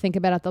really think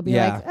about it, they'll be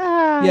like,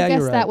 I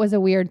guess that was a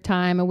weird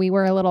time and we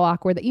were a little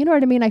awkward. You know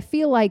what I mean? I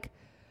feel like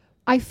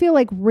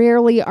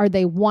rarely are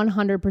they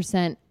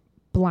 100%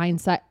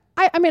 blindsided.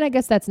 I mean, I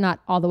guess that's not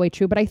all the way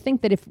true, but I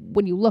think that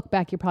when you look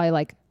back, you're probably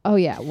like, oh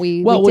yeah,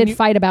 we did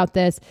fight about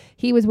this.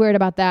 He was weird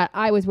about that.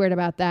 I was weird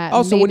about that.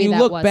 Also, when you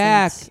look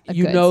back,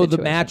 the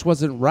match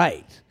wasn't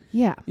right.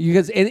 Yeah.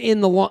 Because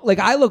in the long... Like,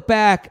 I look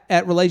back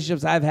at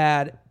relationships I've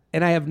had...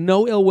 And I have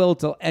no ill will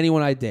to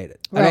anyone I dated.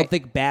 Right. I don't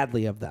think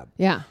badly of them.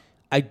 Yeah.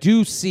 I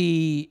do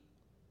see,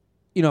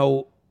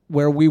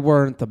 where we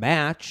weren't the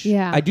match.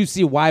 Yeah. I do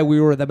see why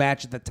we were the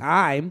match at the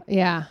time.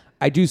 Yeah.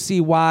 I do see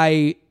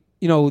why,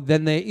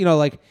 then they,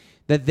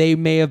 that they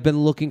may have been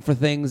looking for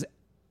things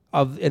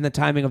in the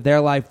timing of their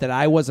life that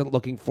I wasn't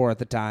looking for at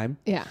the time.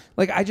 Yeah.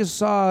 Like, I just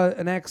saw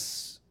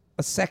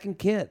a second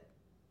kid.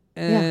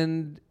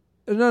 And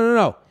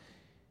no.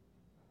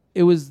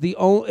 It was they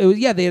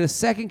had a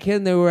second kid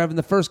and they were having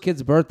the first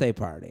kid's birthday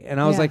party. And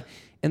I was like,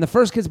 in the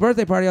first kid's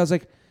birthday party, I was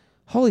like,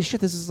 holy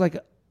shit, this is like,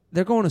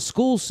 they're going to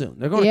school soon.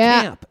 They're going to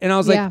camp. And I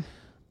was like,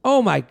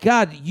 oh my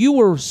God, you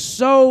were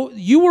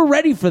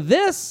ready for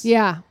this?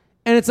 Yeah.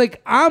 And it's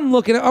like, I'm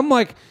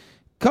like,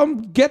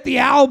 come get the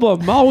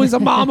album. I'm always a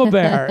mama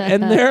bear.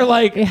 And they're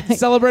like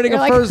celebrating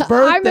You're a first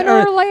birthday. I'm in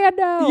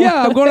Orlando.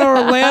 Yeah, I'm going to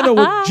Orlando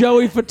with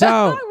Joey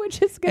Fatone.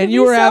 Which is gonna and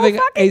you be were so having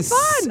fucking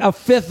fun. a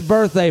 5th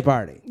birthday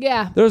party.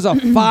 Yeah. There was a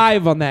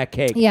 5 on that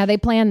cake. Yeah, they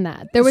planned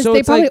that. They So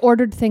it's probably like-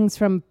 ordered things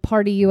from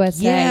Party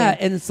USA. Yeah,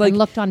 and it's like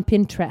looked on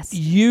Pinterest.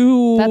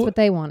 That's what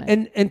they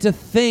wanted. And to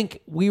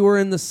think we were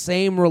in the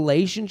same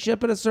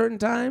relationship at a certain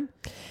time.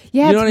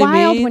 Yeah, You know it's what I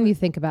wild mean? when you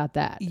think about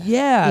that.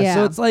 Yeah.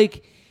 So it's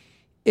like,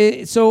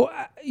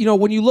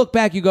 when you look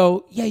back, you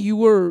go, yeah, you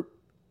were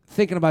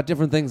thinking about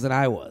different things than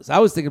I was. I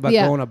was thinking about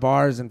going to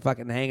bars and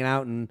fucking hanging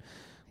out and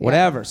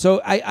whatever. Yeah.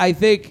 So I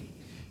think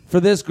for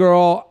this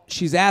girl,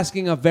 she's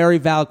asking a very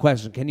valid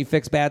question. Can you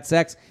fix bad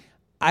sex?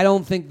 I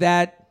don't think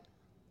that.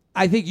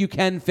 I think you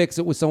can fix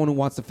it with someone who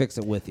wants to fix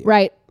it with you.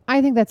 Right.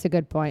 I think that's a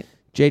good point.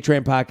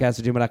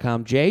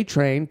 JTrainPodcast@gmail.com.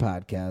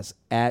 JTrainPodcast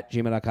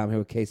 @gmail.com. Here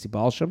with Casey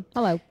Balsham.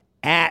 Hello.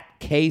 At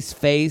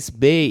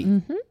CaseFaceB.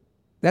 Mm-hmm.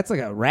 That's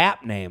like a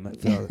rap name.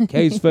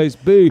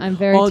 CaseFaceB. I'm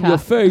very on tough. your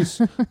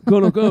face.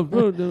 Gonna go.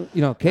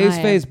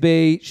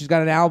 CaseFaceB. She's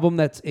got an album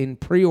that's in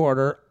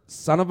pre-order.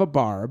 Son of a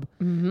Barb.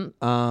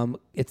 Mm-hmm.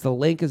 It's the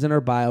link is in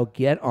her bio.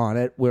 Get on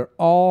it. We're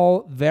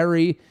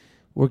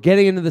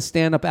getting into the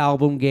stand-up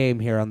album game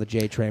here on the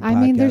J Train Podcast. I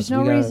mean, there's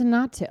no reason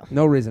not to.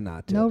 No reason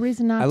not to. No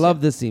reason not to. I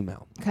love this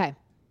email. Okay.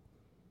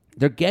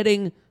 They're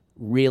getting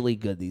really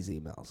good, these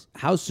emails.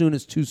 How soon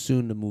is too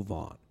soon to move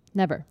on?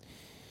 Never.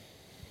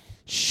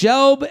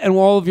 Shelb and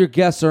all of your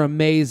guests are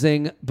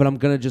amazing, but I'm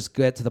going to just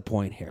get to the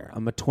point here.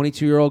 I'm a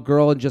 22-year-old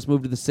girl and just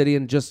moved to the city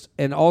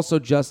and also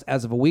just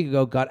as of a week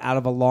ago got out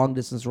of a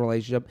long-distance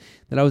relationship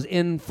that I was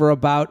in for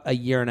about a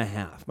year and a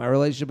half. My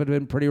relationship had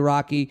been pretty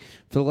rocky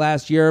for the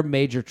last year,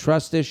 major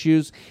trust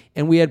issues,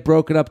 and we had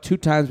broken up 2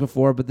 times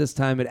before, but this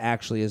time it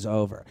actually is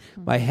over.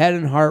 My head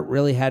and heart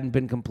really hadn't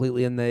been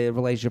completely in the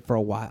relationship for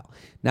a while.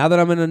 Now that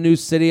I'm in a new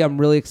city, I'm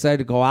really excited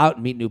to go out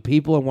and meet new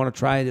people and want to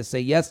try to say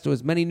yes to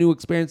as many new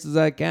experiences as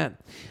I can.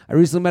 I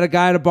recently met a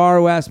guy at a bar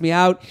who asked me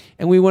out,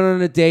 and we went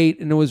on a date,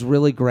 and it was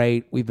really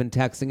great. We've been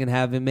texting and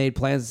having made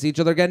plans to see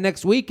each other again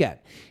next weekend.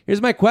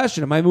 Here's my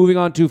question. Am I moving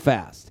on too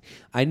fast?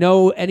 I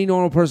know any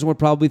normal person would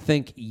probably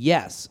think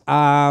yes.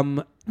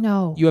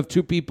 No. You have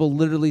 2 people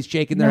literally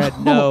shaking their head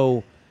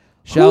no.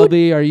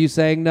 Shelby, are you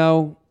saying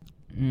no?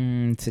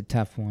 It's a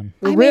tough one.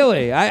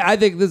 Really? I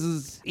think this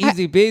is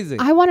easy peasy.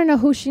 I want to know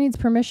who she needs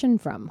permission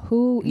from.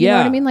 Who, you know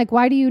what I mean? Like,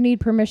 why do you need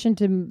permission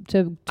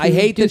to I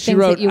hate do that she things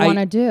wrote that you want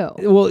to do?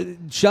 Well,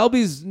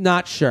 Shelby's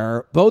not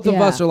sure. Both of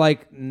us are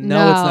like,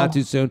 no, it's not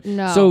too soon.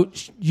 No. So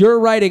you're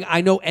writing,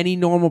 I know any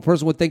normal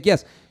person would think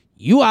yes.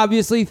 You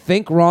obviously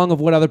think wrong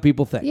of what other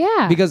people think.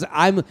 Yeah. Because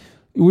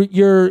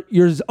you're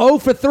 0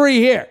 for 3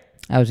 here.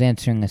 I was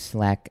answering a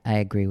Slack. I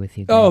agree with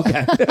you. Oh,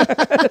 okay.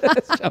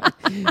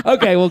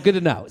 Okay, well, good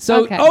to know.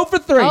 So, Okay. 0 for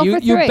 3. 0 You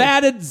for 3.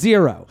 batted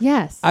 0.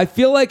 Yes. I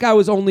feel like I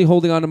was only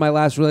holding on to my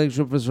last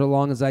relationship for so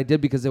long as I did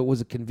because it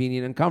was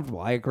convenient and comfortable.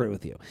 I agree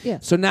with you. Yeah.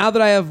 So now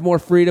that I have more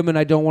freedom and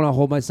I don't want to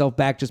hold myself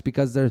back just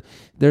because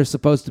there's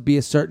supposed to be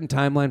a certain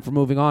timeline for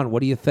moving on.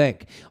 What do you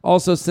think?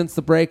 Also, since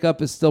the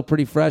breakup is still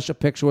pretty fresh, a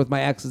picture with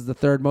my ex is the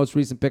 3rd most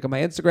recent pic on my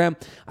Instagram.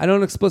 I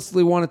don't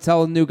explicitly want to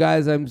tell the new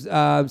guys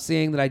I'm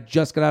seeing that I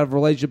just got out of a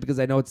relationship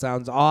because I know it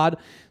sounds odd.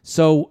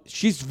 So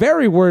she's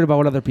very worried about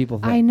what other people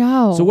think. I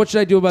know. So what should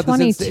I do about this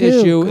 22, Insta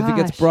issue? If it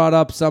gets gosh. brought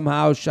up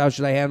somehow, how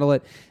should I handle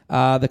it?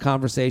 The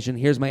conversation.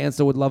 Here's my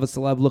Insta would love a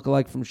celeb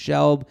lookalike from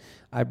Shelb.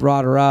 I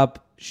brought her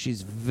up.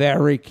 She's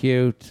very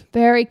cute.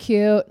 Very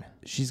cute.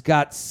 She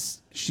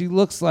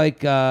looks like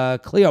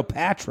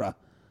Cleopatra.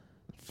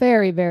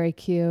 Very, very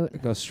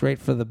cute. Go straight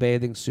for the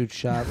bathing suit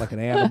shot like an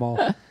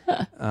animal.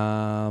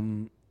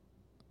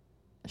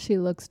 She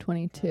looks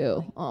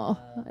 22. Oh,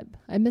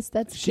 I miss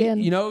that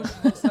skin. She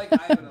looks like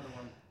I have another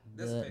one.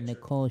 This picture.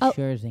 Nicole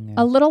Scherzinger.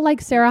 A little like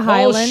Sarah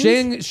Hyland.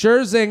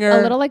 Scherzinger.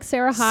 A little like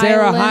Sarah Hyland.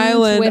 Sarah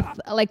Hyland. With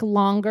like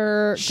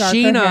longer, darker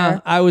Sheena,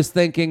 hair. I was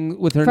thinking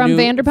with her From new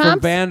Vanderpump? from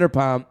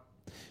Vanderpump.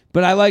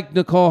 But I like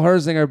Nicole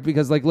Scherzinger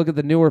because look at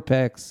the newer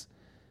pics.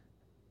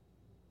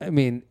 I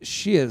mean,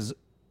 she's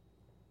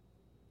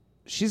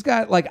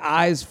got like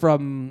eyes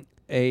from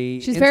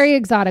She's very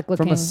exotic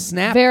looking. from a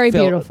Snap very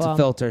beautiful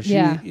filter.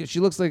 She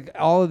looks like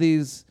all of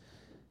these.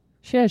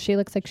 She does. She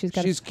looks like she's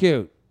got. She's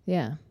cute.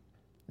 Yeah.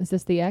 Is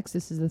this the ex?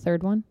 This is the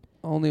 3rd one.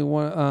 Only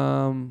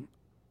one.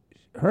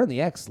 Her and the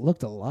ex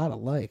looked a lot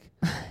alike.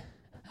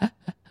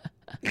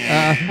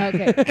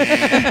 Okay.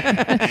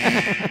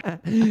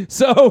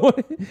 So,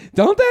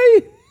 don't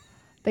they?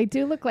 They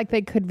do look like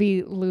they could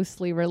be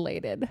loosely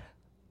related.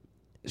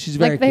 She's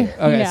very Like cute.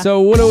 Okay, yeah. so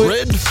what do we?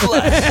 Red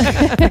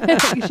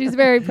flag. She's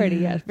very pretty.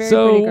 Yes. Very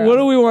So pretty girl. what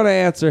do we want to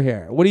answer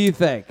here? What do you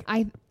think?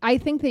 I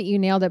think that you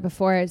nailed it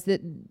before. Is that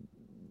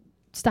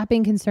stop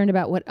being concerned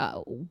about what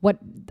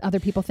other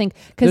people think.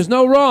 There's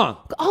no wrong.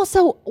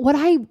 Also, what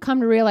I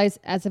come to realize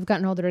as I've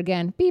gotten older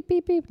again, beep,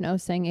 beep, beep, no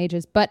saying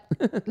ages, but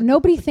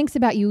nobody thinks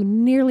about you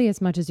nearly as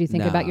much as you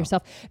think No. about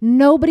yourself.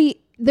 Nobody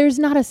there's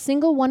not a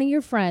single one of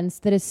your friends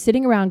that is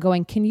sitting around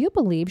going, can you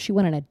believe she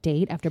went on a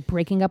date after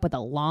breaking up with a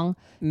long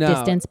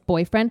distance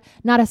boyfriend?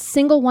 Not a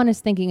single one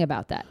is thinking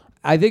about that.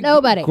 I think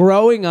nobody.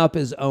 Growing up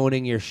is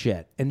owning your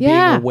shit and being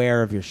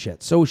aware of your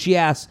shit. So she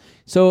asks,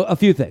 a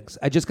few things.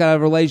 I just got out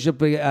of a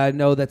relationship. I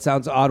know that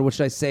sounds odd. What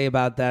should I say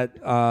about that?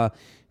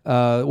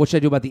 What should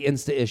I do about the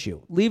Insta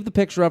issue? Leave the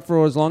picture up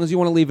for as long as you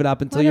want to leave it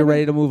up until you're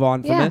ready to move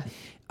on from it.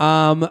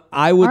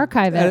 I would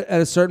archive it.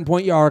 At a certain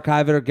point. You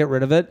archive it or get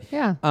rid of it.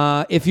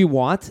 Yeah. If you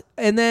want,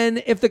 and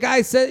then if the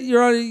guy said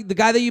the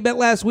guy that you met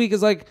last week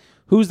is like,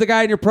 who's the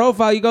guy in your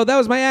profile? You go, that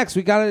was my ex.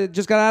 We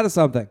just got out of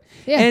something.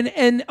 Yeah.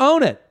 And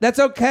own it. That's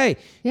okay.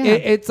 Yeah.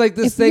 It's like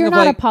this thing of like,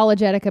 you're not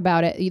apologetic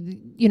about it,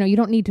 you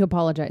don't need to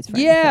apologize for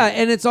anything.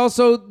 And it's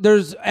also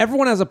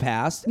everyone has a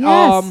past.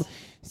 Yes.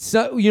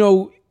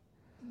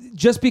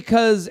 Just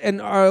because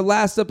in our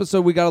last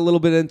episode we got a little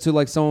bit into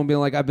like someone being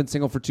like, I've been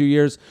single for 2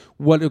 years.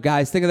 What do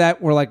guys think of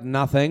that? We're like,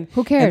 nothing.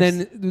 Who cares?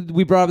 And then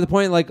we brought up the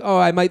point like,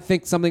 I might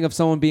think something of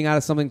someone being out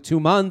of something 2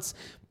 months,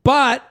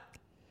 but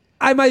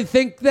I might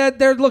think that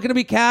they're looking to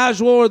be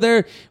casual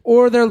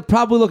or they're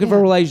probably looking for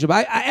a relationship.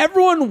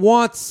 Everyone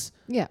wants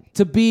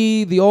to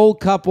be the old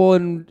couple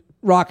and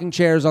rocking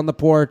chairs on the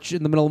porch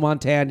in the middle of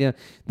Montana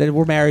that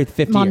were married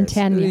 50 years.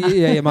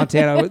 Yeah,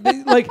 Montana.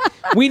 Like,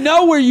 we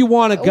know where you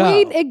want to go.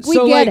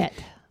 We get it.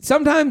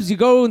 Sometimes you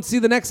go and see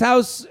the next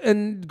house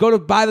and go to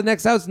buy the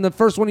next house and the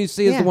first one you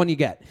see is the one you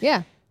get.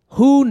 Yeah.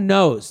 Who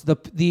knows?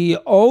 The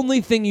only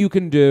thing you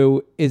can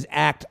do is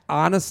act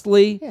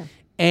honestly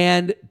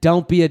and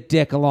don't be a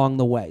dick along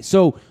the way.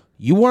 So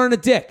you weren't a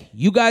dick.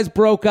 You guys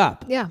broke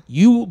up. Yeah.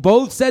 You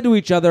both said to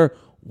each other,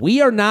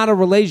 we are not a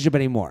relationship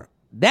anymore.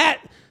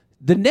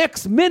 The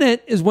next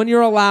minute is when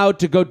you're allowed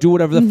to go do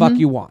whatever the fuck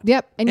you want.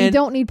 Yep. And you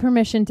don't need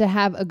permission to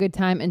have a good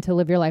time and to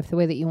live your life the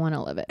way that you want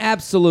to live it.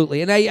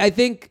 Absolutely. And I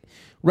think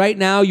right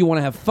now you want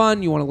to have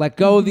fun. You want to let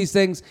go of these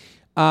things.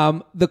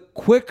 The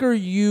quicker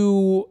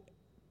you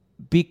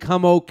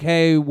become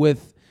okay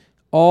with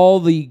all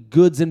the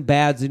goods and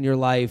bads in your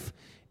life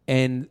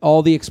and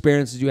all the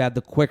experiences you had,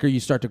 the quicker you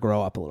start to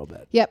grow up a little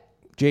bit. Yep.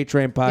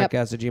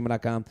 JTrainPodcast at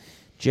gmail.com.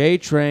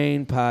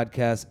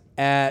 JTrainPodcast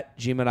at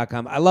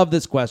gmail.com. I love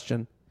this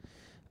question.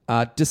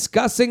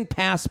 Discussing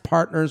past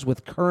partners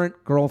with current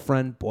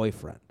girlfriend,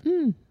 boyfriend.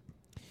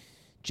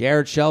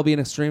 Jared Shelby, an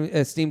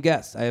esteemed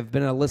guest. I have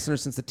been a listener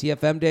since the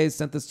TFM days.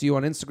 Sent this to you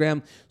on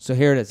Instagram. So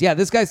here it is. Yeah,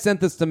 this guy sent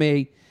this to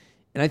me,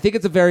 and I think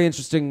it's a very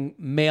interesting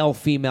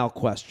male-female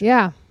question.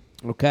 Yeah.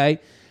 Okay?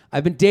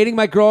 I've been dating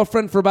my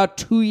girlfriend for about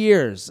 2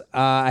 years.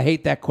 I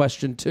hate that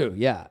question, too.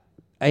 Yeah.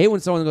 I hate when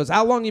someone goes,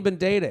 how long you been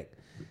dating?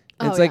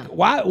 And it's like,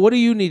 why? What do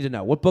you need to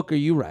know? What book are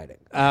you writing?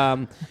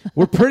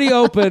 We're pretty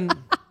open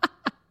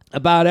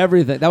about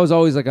everything. That was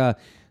always like I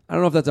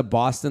don't know if that's a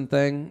Boston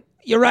thing.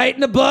 You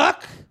writing a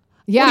book?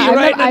 Yeah,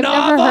 I've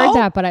never heard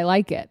that, but I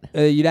like it.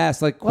 You'd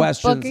ask like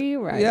questions. What book are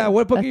you writing? Yeah,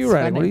 what book are you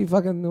writing? Funny.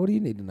 What do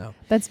you need to know?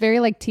 That's very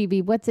like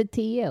TV. What's it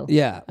to you?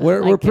 Yeah,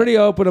 we're pretty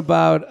open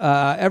about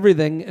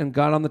everything and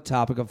got on the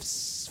topic of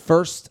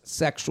first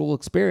sexual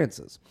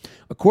experiences.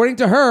 According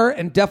to her,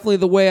 and definitely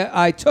the way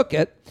I took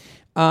it,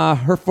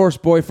 her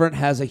first boyfriend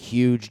has a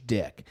huge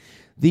dick.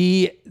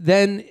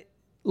 Then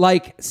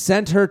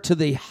sent her to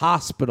the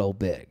hospital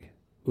big.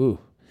 Ooh.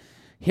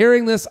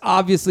 Hearing this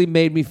obviously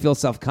made me feel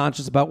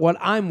self-conscious about what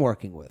I'm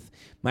working with.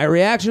 My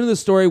reaction to the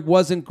story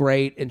wasn't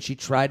great, and she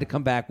tried to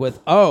come back with,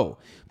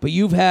 but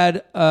you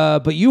have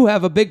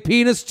a big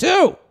penis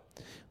too.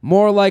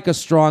 More like a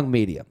strong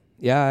medium.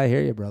 Yeah, I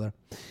hear you, brother.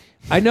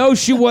 I know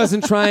she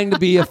wasn't trying to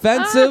be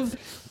offensive,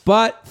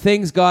 but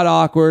things got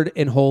awkward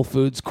in Whole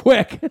Foods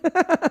quick.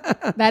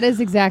 That is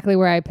exactly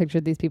where I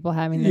pictured these people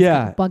having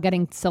this while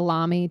getting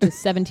salami,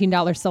 just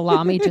 $17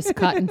 salami just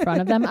cut in front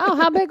of them. Oh,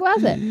 how big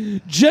was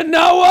it?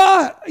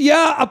 Genoa?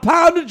 Yeah, a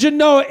pound of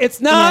Genoa. It's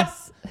not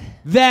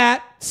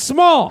that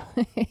small.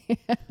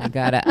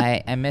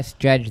 I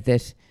misjudged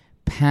this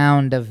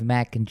pound of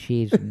mac and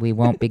cheese. We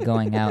won't be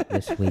going out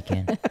this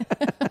weekend.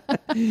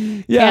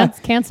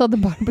 Cancel the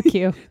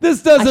barbecue.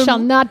 I shall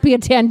not be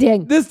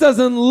attending. This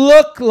doesn't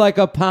look like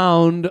a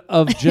pound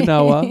of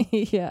Genoa.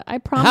 Yeah, I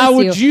promise you. How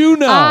would you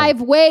know?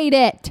 I've weighed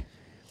it.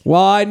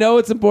 Well, I know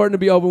it's important to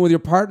be open with your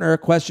partner.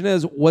 Question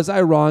is, was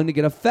I wrong to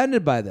get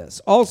offended by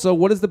this? Also,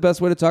 what is the best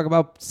way to talk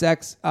about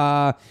sex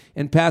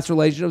and past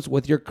relationships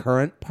with your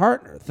current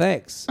partner?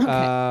 Thanks.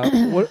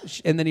 Okay.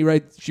 And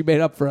then she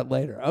made up for it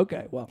later.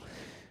 Okay, well.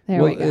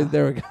 There we go.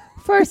 There we go.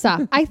 First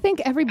off, I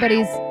think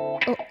everybody's...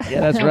 yeah,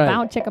 that's right.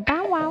 Bow, chicka,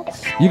 bow, wow.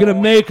 You're going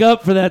to make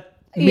up for that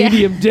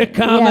medium dick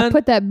comment? Yeah,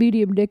 put that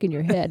medium dick in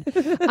your head.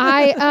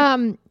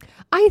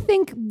 I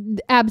think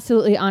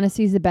absolutely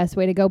honesty is the best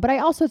way to go, but I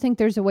also think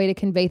there's a way to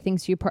convey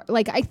things to your partner.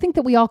 Like, I think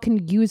that we all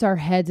can use our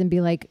heads and be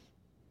like,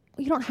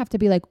 you don't have to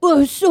be like,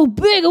 oh, it's so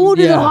big. I want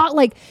to do hot.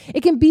 Like,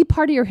 it can be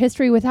part of your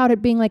history without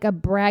it being like a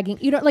bragging.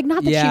 Not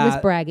that she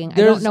was bragging. I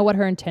don't know what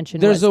her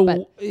intention was.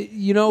 But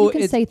you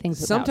can say things.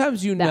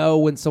 Sometimes know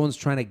when someone's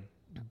trying to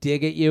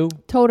dig at you.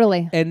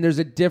 Totally. And there's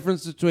a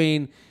difference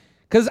between,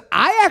 because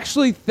I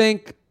actually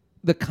think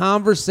the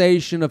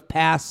conversation of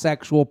past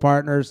sexual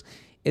partners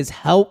is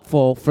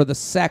helpful for the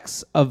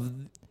sex of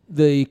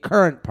the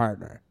current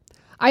partner.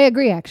 I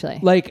agree, actually.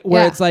 Like,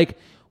 where it's like,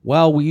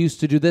 well, we used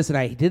to do this, and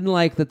I didn't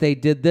like that they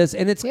did this.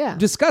 And it's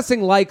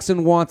discussing likes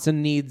and wants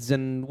and needs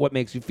and what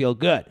makes you feel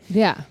good.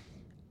 Yeah.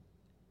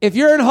 If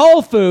you're in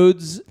Whole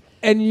Foods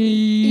and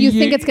you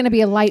think it's going to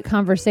be a light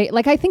conversation.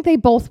 Like, I think they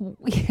both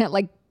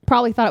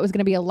probably thought it was going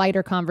to be a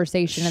lighter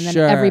conversation, and then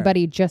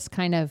everybody just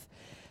kind of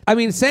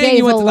saying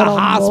you went to the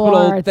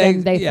hospital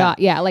than they thought.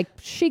 Yeah, like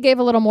she gave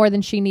a little more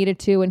than she needed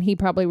to, and he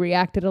probably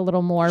reacted a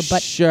little more.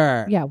 But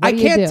yeah, I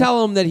can't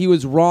tell him that he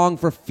was wrong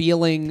for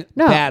feeling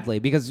badly,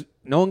 because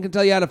no one can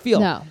tell you how to feel.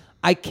 No.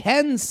 I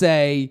can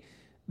say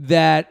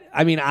that,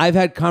 I've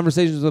had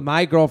conversations with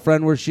my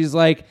girlfriend where she's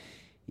like,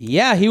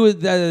 yeah, he was.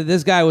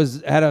 This guy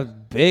had a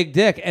big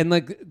dick, and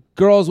like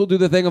girls will do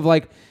the thing of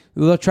like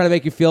they'll try to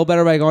make you feel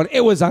better by going,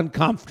 "It was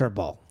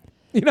uncomfortable,"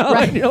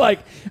 Right. And you're like,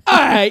 "All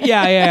right,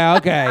 yeah,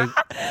 okay,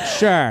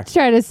 sure."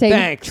 Try to say,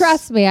 thanks.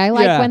 Trust me, I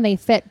like when they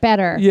fit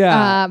better.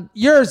 Yeah,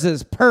 yours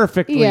is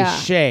perfectly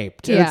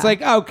shaped. And Yeah. it's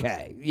like,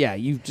 okay, yeah,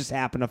 you just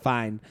happen to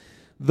find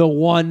the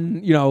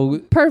one,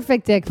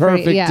 perfect dick for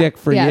you. dick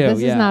for you. This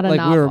is not a like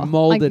novel. we were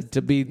molded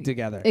to be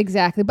together.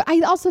 Exactly. But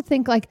I also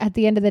think like at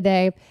the end of the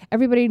day,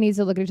 everybody needs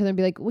to look at each other and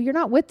be like, well, you're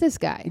not with this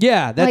guy.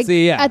 Yeah, that's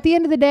At the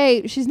end of the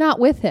day, she's not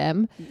with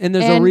him. And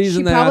there's a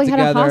reason she they're probably not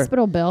had together. a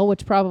hospital bill,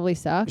 which probably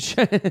sucked.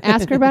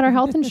 Ask her about her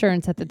health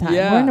insurance at the time.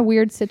 Yeah. We're in a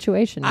weird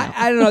situation now.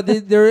 I don't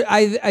know.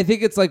 I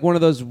think it's like one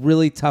of those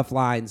really tough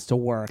lines to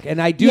work.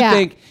 And I do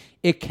think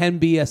it can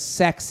be a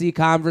sexy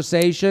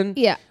conversation.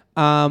 Yeah.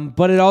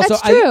 But it also,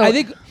 That's true. I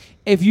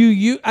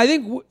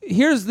think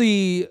here's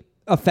the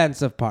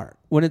offensive part,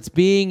 when it's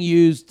being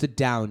used to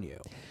down you.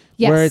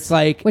 Yes. Where it's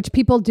like, which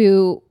people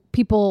do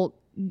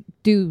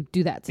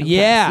that sometimes.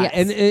 yeah.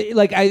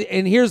 Yes.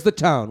 And here's the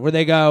tone where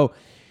they go,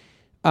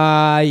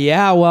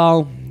 yeah,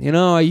 well,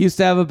 I used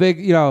to have a big,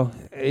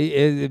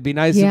 it'd be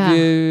nice if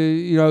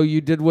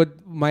you did what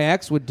my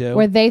ex would do.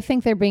 Where they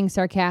think they're being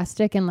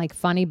sarcastic and like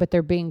funny, but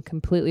they're being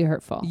completely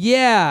hurtful.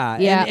 Yeah.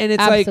 Yeah, And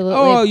it's absolutely.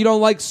 like, oh, you don't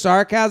like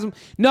sarcasm?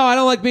 No, I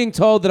don't like being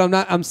told that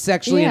I'm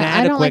sexually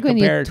inadequate I don't like when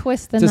you compared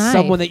twist the to knife.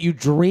 someone that you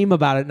dream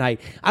about at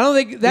night. I don't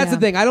think that's the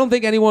thing. I don't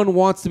think anyone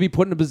wants to be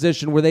put in a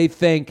position where they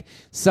think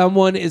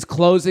someone is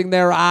closing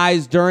their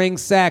eyes during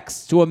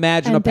sex to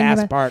imagine a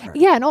past partner.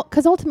 Yeah,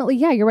 because ultimately,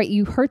 you're right.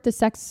 You hurt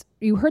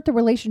the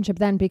relationship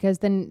then, because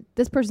then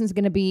this person's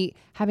going to be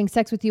having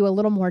sex with you a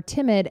little more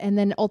timid, and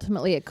then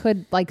ultimately it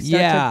could start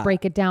to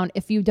break it down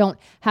if you don't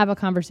have a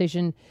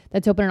conversation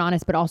that's open and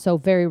honest, but also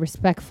very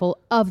respectful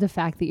of the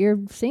fact that you're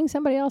seeing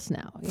somebody else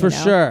now. For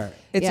sure.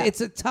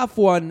 It's a tough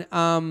one.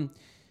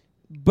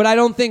 But I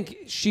don't think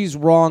she's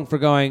wrong for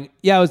going,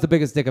 yeah, it was the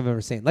biggest dick I've ever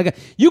seen. Like,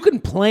 you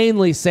can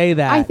plainly say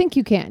that. I think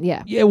you can,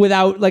 yeah. Yeah,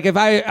 without, like, if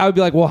I would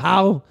be like, well,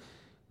 how...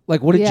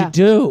 Like, what did you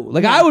do?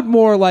 Like, I would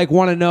more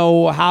want to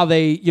know how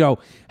they,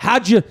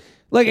 how'd you,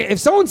 if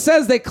someone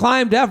says they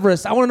climbed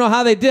Everest, I want to know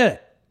how they did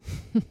it.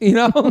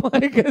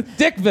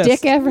 Dick Vist.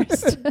 Dick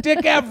Everest.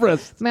 Dick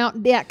Everest.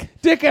 Mount Dick.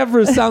 Dick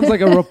Everest sounds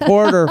like a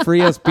reporter for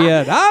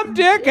ESPN. I'm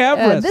Dick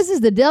Everest. This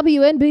is the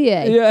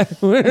WNBA. Yeah,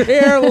 we're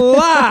here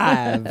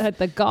live. At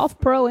the Golf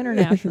Pro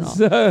International.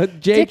 So,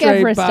 Dick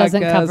Everest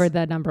doesn't cover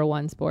the number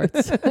one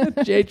sports.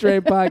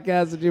 JTrain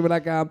Podcast at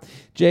gmail.com.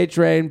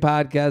 JTrain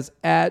Podcast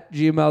at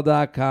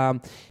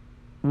gmail.com.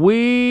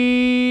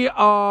 We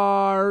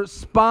are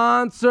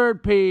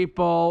sponsored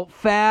people.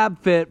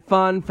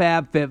 FabFitFun,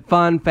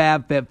 FabFitFun,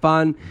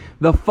 FabFitFun.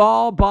 The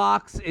fall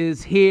box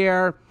is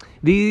here.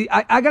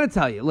 I got to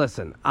tell you,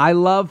 listen, I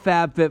love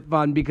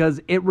FabFitFun because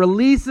it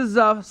releases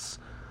us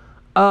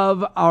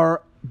of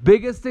our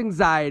biggest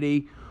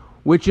anxiety,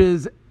 which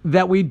is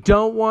that we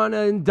don't want to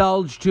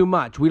indulge too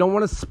much. We don't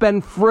want to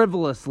spend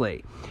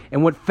frivolously.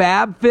 And what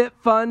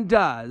FabFitFun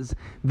does,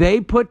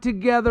 they put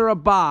together a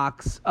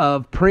box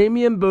of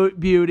premium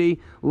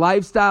beauty,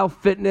 lifestyle,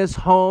 fitness,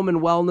 home,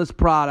 and wellness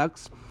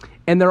products.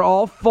 And they're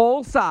all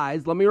full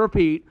size. Let me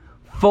repeat,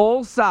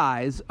 full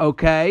size,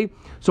 okay?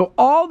 So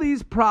all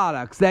these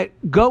products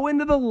that go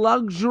into the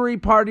luxury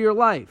part of your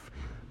life,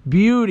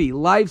 beauty,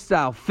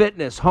 lifestyle,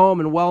 fitness, home,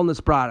 and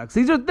wellness products.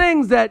 These are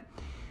things that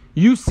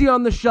you see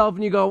on the shelf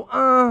and you go,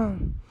 I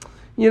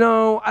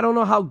don't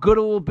know how good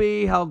it will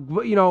be, I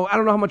don't know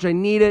how much I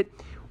need it.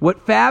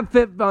 What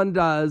FabFitFun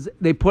does,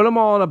 they put them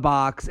all in a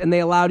box and they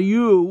allow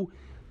you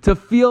to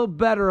feel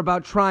better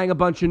about trying a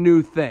bunch of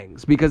new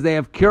things because they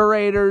have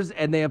curators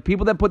and they have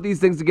people that put these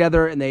things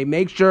together and they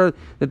make sure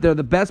that they're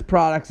the best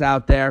products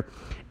out there.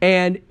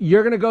 And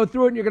you're going to go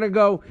through it and you're going to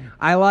go,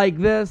 I like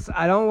this,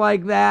 I don't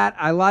like that,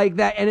 I like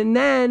that. And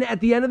then at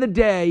the end of the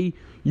day,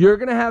 you're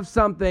going to have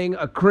something,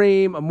 a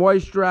cream, a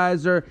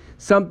moisturizer,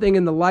 something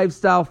in the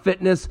lifestyle,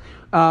 fitness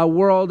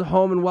world,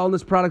 home and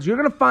wellness products. You're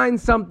going to find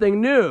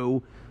something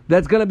new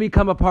that's going to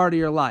become a part of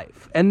your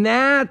life. And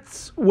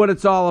that's what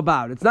it's all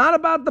about. It's not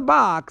about the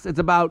box. It's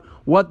about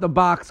what the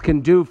box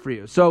can do for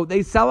you. So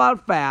they sell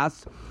out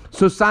fast.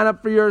 So sign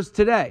up for yours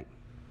today.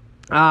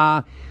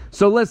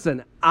 So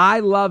listen, I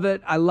love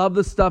it. I love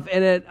the stuff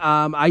in it.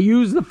 I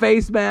use the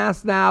face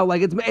mask now.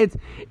 Like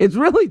it's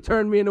really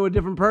turned me into a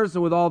different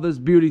person with all this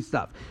beauty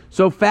stuff.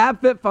 So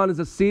FabFitFun is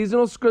a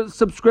seasonal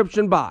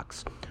subscription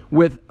box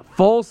with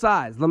full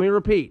size. Let me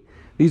repeat.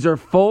 These are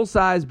full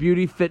size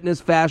beauty,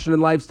 fitness, fashion,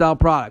 and lifestyle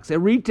products. It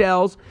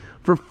retails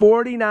for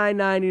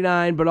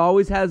 $49.99, but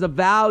always has a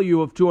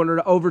value of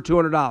over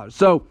 $200.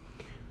 So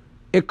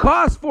it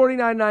costs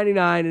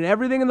 $49.99, and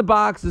everything in the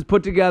box is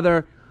put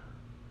together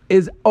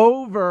is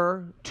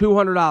over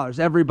 $200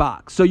 every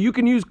box. So you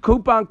can use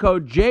coupon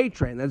code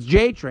JTRAIN. That's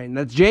JTRAIN.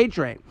 That's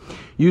JTRAIN.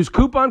 Use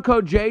coupon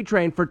code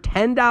JTRAIN for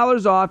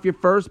 $10 off your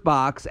first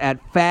box at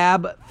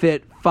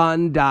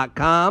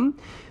fabfitfun.com.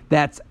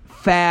 That's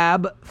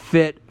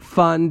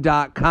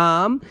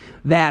fabfitfun.com.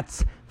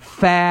 That's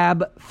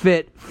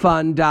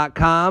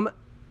fabfitfun.com.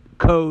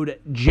 Code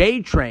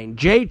JTRAIN,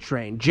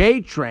 JTRAIN,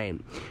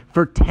 JTRAIN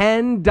for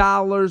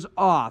 $10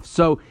 off.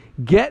 So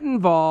get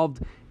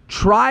involved.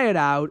 Try it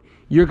out.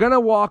 You're going to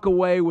walk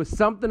away with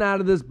something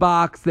out of this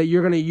box that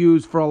you're going to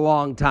use for a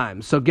long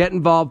time. So get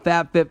involved,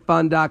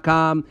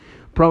 fabfitfun.com,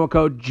 promo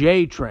code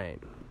JTRAIN.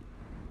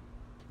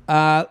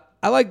 I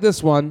like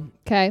this one.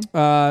 Okay.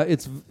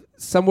 It's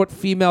somewhat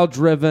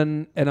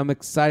female-driven, and I'm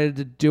excited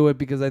to do it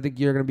because I think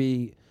you're going to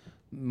be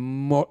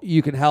more,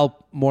 you can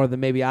help more than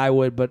maybe I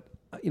would, but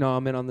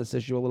I'm in on this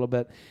issue a little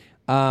bit.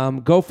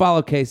 Go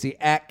follow Casey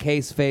at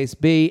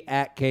CaseFaceB,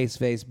 at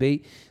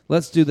CaseFaceB.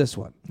 Let's do this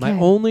one. My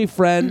only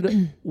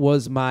friend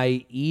was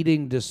my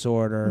eating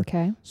disorder.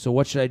 Okay. So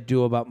what should I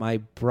do about my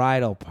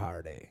bridal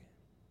party?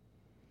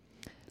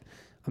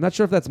 I'm not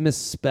sure if that's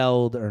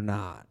misspelled or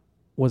not.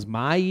 Was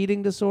my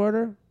eating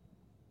disorder?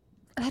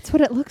 That's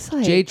what it looks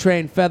like.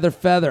 J-Train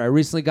Feather. I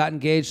recently got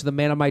engaged to the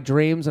man of my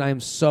dreams, and I am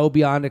so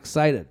beyond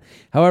excited.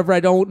 However,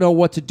 I don't know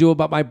what to do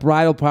about my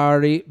bridal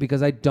party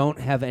because I don't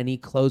have any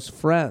close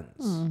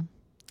friends.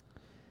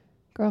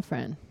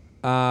 Girlfriend.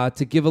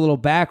 To give a little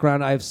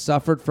background, I've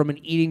suffered from an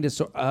eating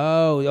disorder.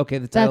 Oh, okay.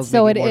 The title's That's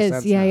so it making more is.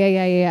 sense Yeah,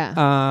 now.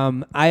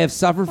 yeah. I have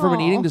suffered from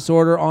an eating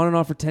disorder on and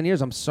off for 10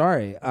 years. I'm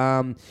sorry.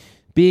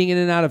 Being in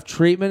and out of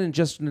treatment and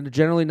just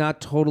generally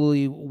not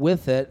totally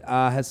with it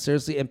has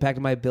seriously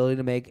impacted my ability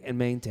to make and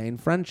maintain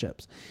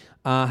friendships.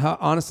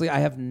 Honestly, I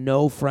have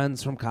no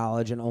friends from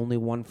college and only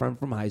one friend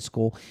from high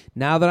school.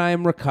 Now that I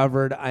am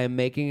recovered, I am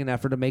making an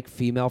effort to make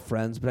female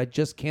friends, but I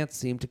just can't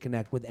seem to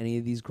connect with any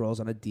of these girls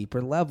on a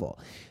deeper level.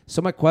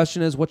 So my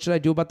question is, what should I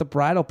do about the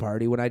bridal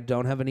party when I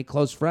don't have any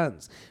close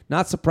friends?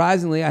 Not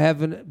surprisingly, I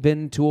haven't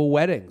been to a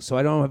wedding, so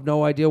I don't have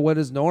no idea what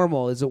is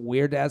normal. Is it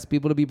weird to ask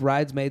people to be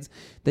bridesmaids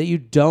that you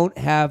don't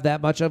have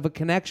that much of a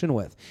connection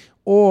with?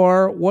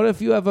 Or what if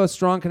you have a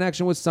strong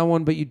connection with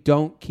someone, but you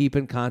don't keep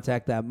in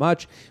contact that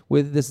much?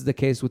 This is the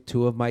case with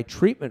two of my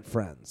treatment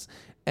friends.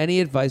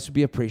 Any advice would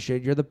be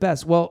appreciated. You're the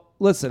best. Well,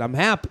 listen, I'm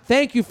happy.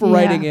 Thank you for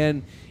writing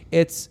in.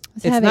 It's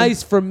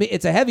nice for me.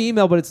 It's a heavy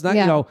email, but it's not,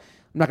 I'm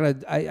not going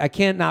to, I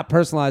can't not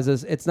personalize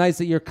this. It's nice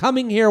that you're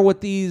coming here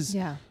with these,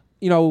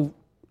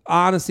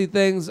 honesty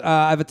things.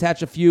 I've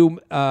attached a few,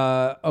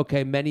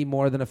 many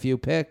more than a few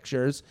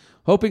pictures,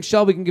 hoping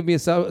Shelby can give me a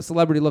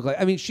celebrity look like.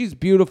 I mean, she's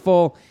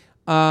beautiful.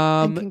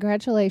 And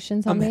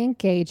congratulations on the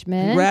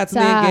engagement. Congrats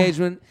on the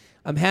engagement.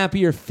 I'm happy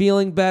you're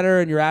feeling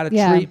better and you're out of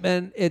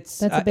treatment.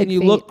 That's a big and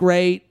you look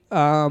great.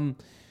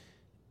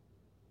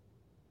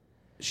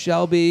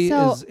 Shelby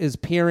is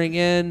peering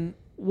in.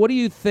 What do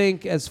you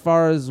think as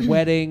far as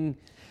wedding?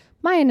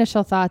 My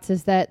initial thoughts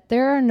is that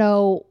there are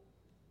no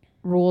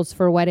rules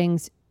for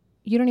weddings.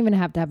 You don't even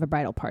have to have a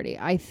bridal party.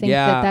 I think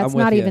that's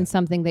not even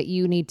something that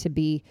you need to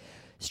be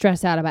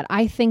stressed out about.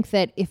 I think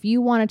that if you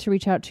wanted to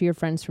reach out to your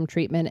friends from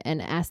treatment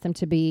and ask them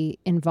to be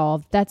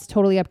involved, that's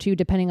totally up to you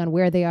depending on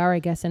where they are, I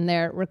guess, in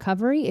their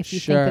recovery. If you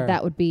think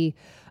that would be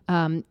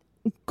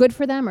good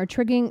for them or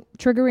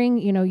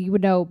triggering, you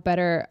would know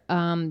better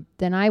than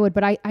I would.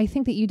 But I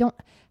think that you don't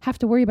have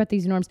to worry about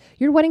these norms.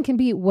 Your wedding can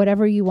be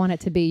whatever you want it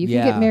to be. You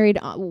can get married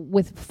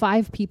with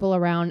 5 people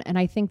around. And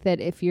I think that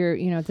if you're,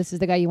 if this is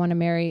the guy you want to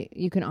marry,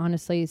 you can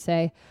honestly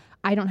say,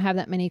 I don't have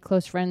that many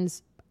close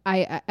friends.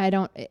 I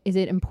don't. Is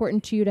it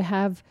important to you to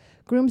have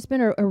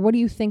groomsmen, or what do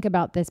you think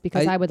about this?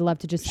 Because I would love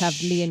to just have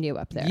me and you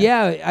up there.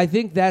 Yeah, I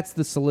think that's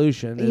the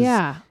solution.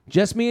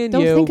 Just me and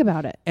don't you. Don't think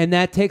about it. And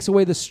that takes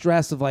away the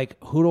stress of like,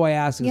 who do I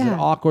ask? Is it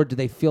awkward? Do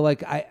they feel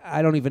like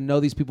I don't even know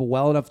these people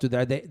well enough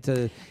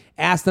to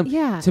ask them?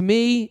 Yeah. To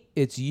me,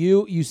 it's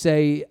you. You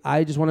say,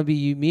 I just want to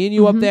be me and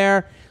you up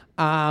there.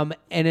 And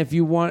if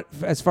you want,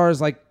 as far as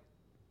like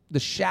the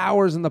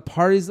showers and the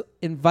parties,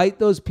 invite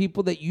those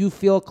people that you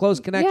feel a close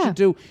connection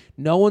to.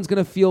 No one's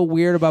going to feel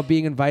weird about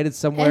being invited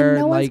somewhere. And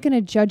no one's going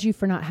to judge you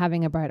for not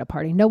having a bridal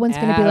party. No one's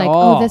going to be like,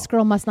 oh, this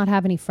girl must not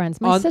have any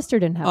friends. My sister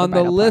didn't have a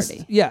bridal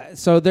party. Yeah,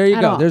 so there you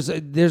go.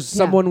 There's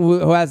someone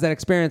who has that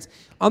experience.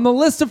 On the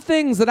list of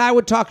things that I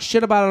would talk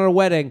shit about at a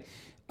wedding,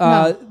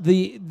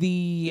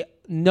 the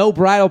no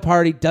bridal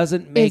party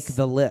doesn't make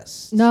the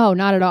list. No,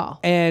 not at all.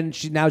 And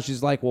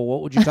she's like, well,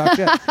 what would you talk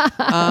shit?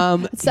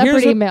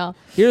 Separate email.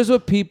 Here's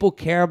what people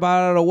care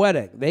about at a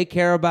wedding. They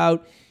care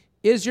about,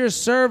 is your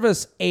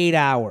service 8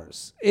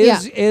 hours?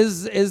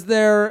 Is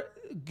there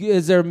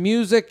is there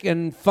music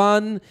and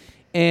fun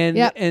and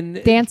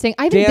dancing?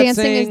 I think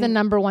dancing is the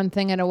number one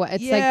thing in a way.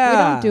 It's like we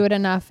don't do it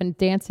enough, and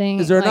dancing.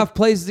 Is there enough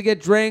places to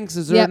get drinks?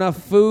 Is there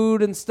enough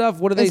food and stuff?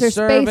 What are they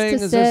serving?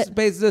 Is there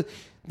space to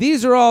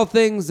These are all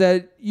things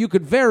that you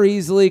could very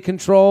easily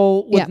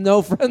control with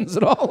no friends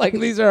at all. Like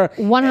these are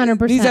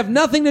 100%. These have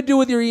nothing to do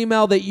with your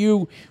email that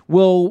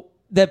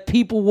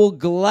people will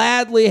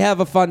gladly have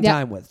a fun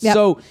time with. Yep.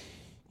 So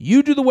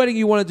you do the wedding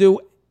you want to do.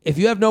 If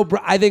you have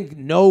I think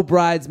no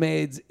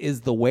bridesmaids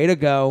is the way to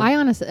go. I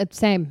honestly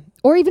same.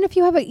 Or even if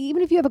you have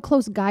a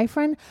close guy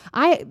friend,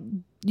 it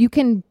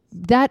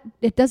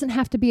doesn't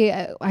have to be.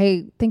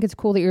 I think it's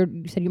cool that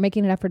you said you're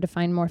making an effort to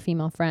find more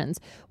female friends,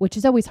 which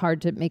is always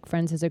hard to make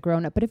friends as a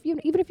grown up. But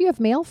even if you have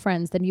male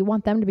friends, then you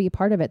want them to be a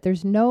part of it.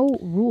 There's no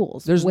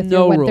rules. There's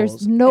no rules.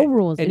 There's no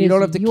rules, and you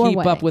don't have to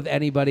keep up with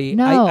anybody.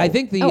 No, I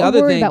think the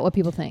other worry thing about what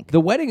people think. The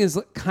wedding is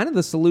kind of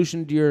the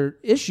solution to your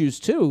issues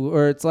too,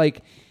 or it's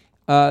like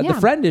the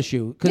friend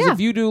issue. Because if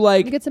you do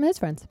you get some of his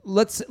friends.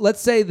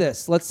 Let's say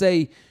this. Let's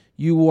say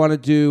you want to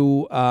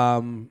do.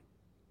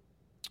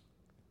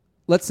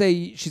 Let's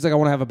say she's like, I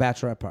want to have a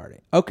bachelorette party.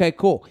 Okay,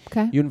 cool.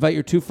 Okay. You invite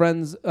your 2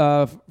 friends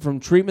from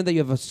treatment that you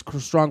have a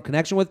strong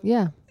connection with.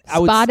 Yeah.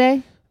 Spa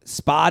day.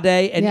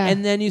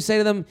 And then you say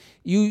to them,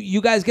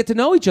 you guys get to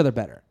know each other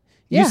better.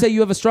 You say you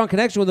have a strong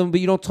connection with them,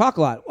 but you don't talk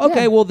a lot.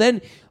 Okay, well then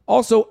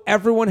also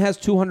everyone has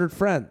 200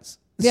 friends.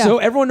 Yeah. So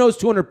everyone knows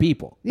 200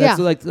 people.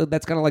 That's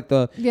that's kind of like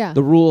the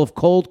rule of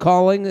cold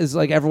calling is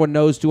like everyone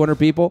knows 200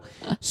 people.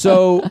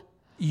 So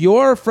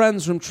your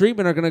friends from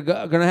treatment are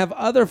gonna have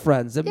other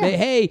friends that may,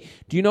 hey,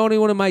 do you know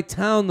anyone in my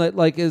town that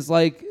like is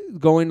like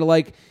going to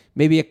like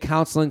maybe a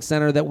counseling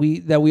center that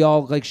we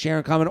all like share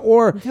in common,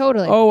 or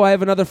totally. Oh, I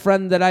have another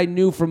friend that I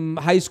knew from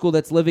high school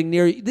that's living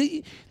near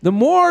you. The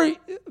more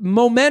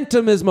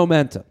momentum is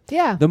momentum.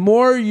 Yeah. The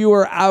more you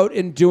are out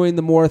and doing,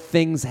 the more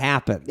things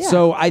happen. Yeah.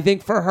 So I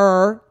think for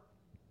her,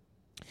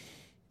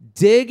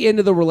 dig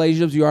into the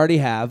relationships you already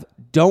have.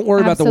 Don't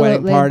worry about the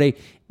wedding party.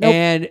 Nope.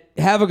 And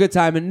have a good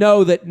time and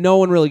know that no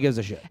one really gives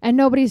a shit. And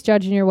nobody's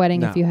judging your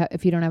wedding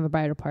if you don't have a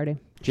bridal party.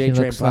 She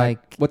looks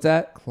like what's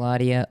that?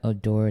 Claudia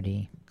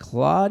O'Doherty.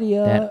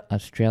 Claudia, that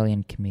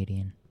Australian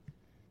comedian.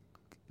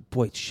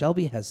 Boy,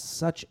 Shelby has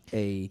such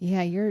a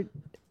your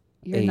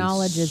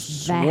knowledge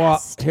is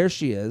vast. Here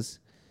she is,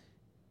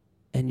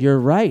 and you're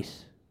right.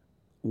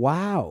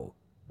 Wow.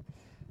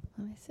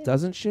 Let me see.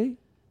 Doesn't she?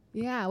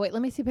 Yeah. Wait.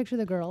 Let me see a picture of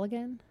the girl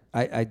again.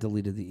 I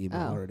deleted the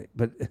email already,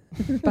 but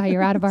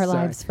you're out of our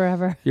lives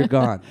forever. You're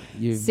gone.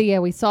 See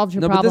ya. We solved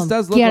your problem. But this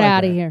does look Get like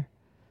out of here.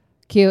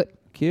 Cute.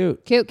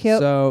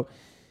 So,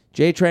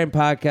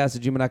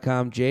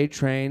 jtrainpodcast@gmail.com.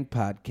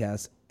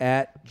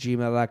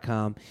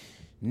 jtrainpodcast@gmail.com.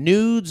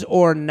 Nudes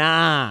or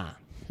nah?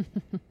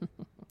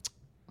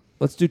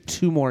 Let's do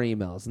 2 more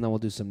emails and then we'll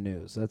do some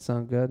news. Does that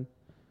sound good?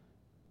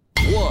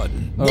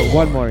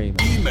 One more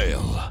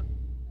email.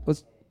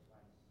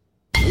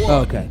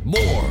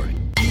 More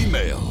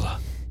email.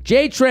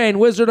 J-Train,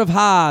 Wizard of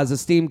Haas,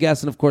 esteemed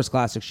guest, and of course,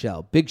 Classic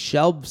Shell. Big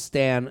Shell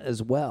stan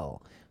as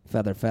well.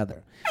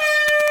 Feather.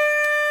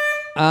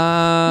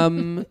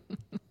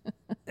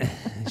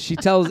 She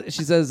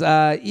says,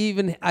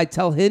 even I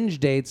tell Hinge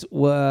dates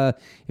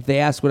if they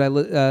ask what I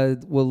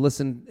will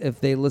listen,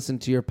 if they listen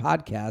to your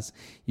podcast,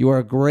 you are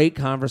a great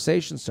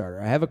conversation starter.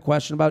 I have a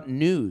question about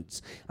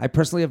nudes. I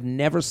personally have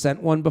never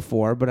sent one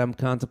before, but I'm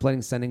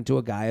contemplating sending to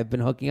a guy I've been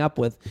hooking up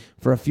with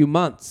for a few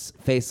months.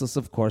 Faceless,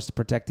 of course, to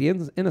protect the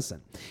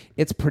innocent.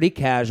 It's pretty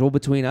casual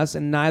between us,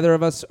 and neither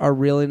of us are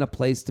really in a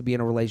place to be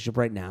in a relationship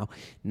right now,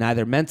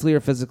 neither mentally or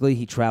physically.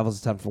 He travels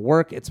a ton for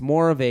work. It's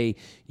more of a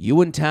you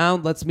in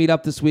town, let's meet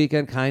up this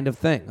weekend kind of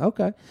thing.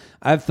 Okay.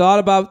 I've thought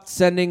about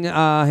sending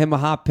him a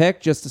hot pic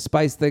just to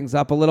spice things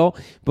up a little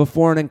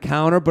before an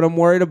encounter, but I'm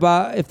worried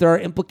about if there are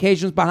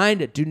implications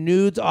behind it. Do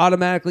nudes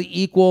automatically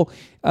equal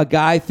a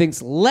guy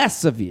thinks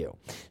less of you?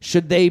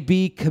 Should they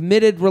be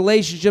committed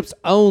relationships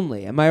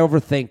only? Am I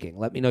overthinking?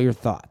 Let me know your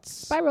thoughts.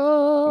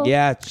 Spiral.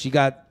 Yeah, she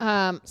got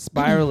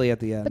spirally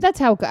at the end. But that's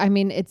how,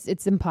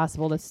 it's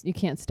impossible you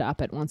can't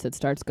stop it once it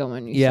starts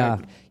going. You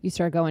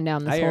start going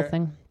down this whole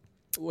thing.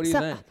 What do you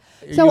think?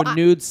 Are you a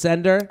nude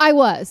sender? I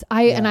was.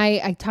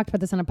 I talked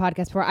about this on a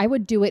podcast before. I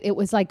would do it. It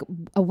was like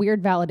a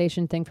weird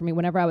validation thing for me.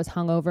 Whenever I was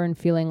hungover and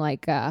feeling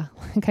like I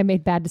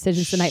made bad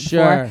decisions the night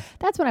before,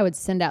 that's when I would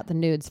send out the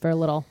nudes for a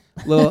little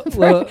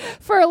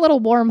for a little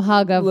warm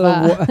hug of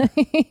a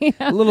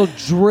little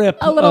drip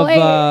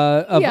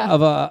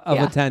of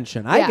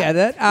attention. I get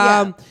it.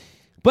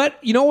 But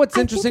you know what's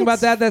interesting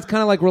about that? That's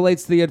kind of like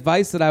relates to the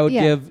advice that I would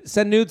give.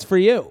 Send nudes for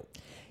you.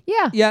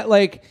 Yeah. Yeah,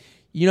 like,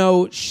 you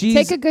know,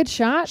 take a good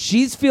shot.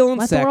 She's feeling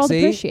Let sexy. The world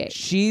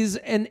appreciate.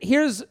 And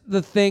here's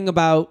the thing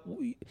about,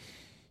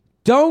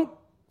 don't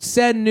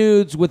send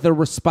nudes with a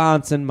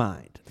response in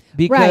mind,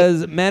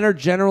 because men are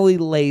generally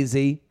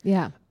lazy.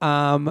 Yeah.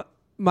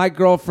 My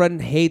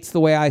girlfriend hates the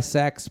way I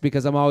sex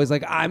because I'm always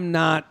like, I'm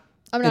not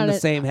in the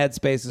same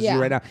headspace as you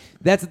right now.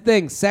 That's the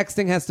thing.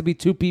 Sexting has to be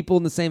two people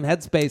in the same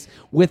headspace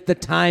with the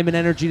time and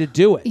energy to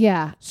do it.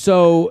 Yeah.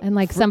 So and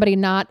like somebody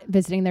not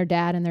visiting their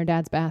dad in their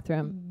dad's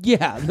bathroom.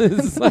 Yeah.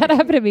 That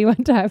happened to me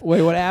one time.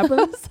 Wait, what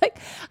happened?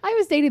 I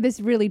was dating this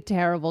really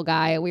terrible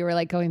guy, and we were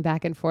like going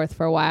back and forth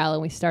for a while,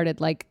 and we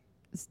started like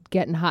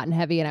getting hot and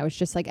heavy, and I was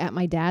just like at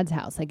my dad's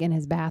house, like in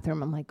his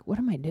bathroom. I'm like, what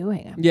am I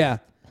doing?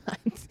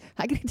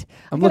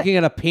 I'm looking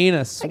at a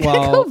penis. I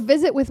gotta go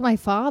visit with my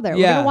father.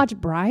 We're gonna watch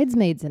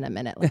Bridesmaids in a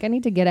minute. Like I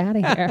need to get out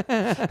of here.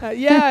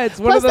 It's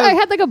one of those. I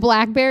had like a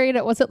BlackBerry and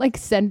it wasn't like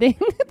sending.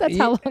 That's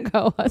how long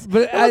ago it was.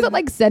 But it wasn't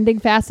like sending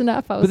fast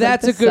enough. I was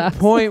that's a good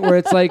point where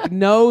it's like,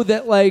 know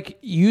that like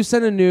you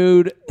send a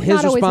nude,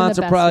 his response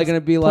are probably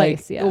gonna be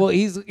like, well,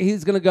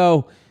 he's gonna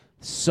go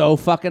so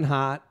fucking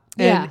hot.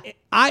 And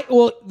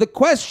the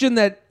question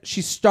that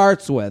she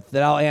starts with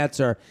that I'll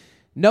answer.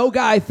 No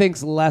guy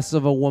thinks less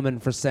of a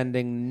woman for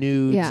sending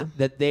nudes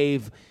that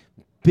they've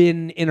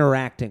been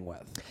interacting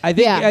with. I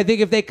think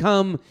if they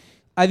come,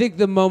 I think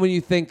the moment you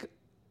think,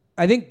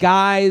 I think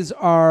guys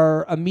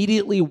are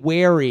immediately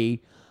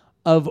wary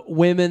of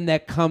women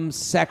that come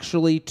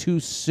sexually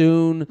too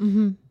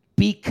soon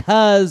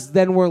because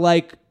then we're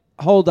like,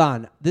 hold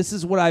on, this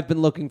is what I've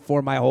been looking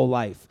for my whole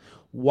life.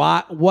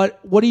 What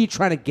are you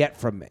trying to get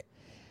from me?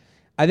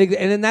 I think,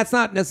 and then that's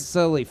not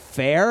necessarily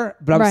fair,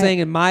 but I'm saying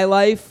in my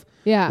life,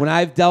 when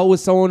I've dealt with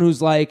someone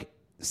who's like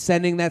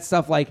sending that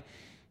stuff like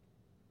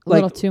a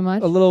little too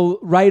much, a little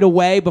right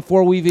away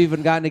before we've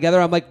even gotten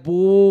together, I'm like,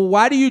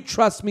 why do you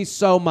trust me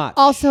so much?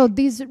 Also,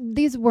 these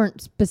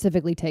weren't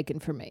specifically taken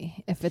for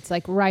me. If it's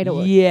like right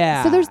away,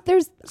 yeah. So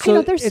there's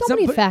so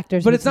many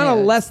factors, but it's not a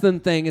less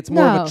than thing. It's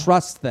more of a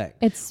trust thing.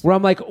 It's where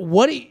I'm like,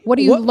 what are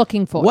you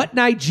looking for? What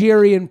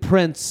Nigerian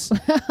prince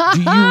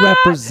do you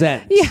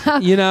represent?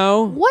 You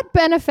know, what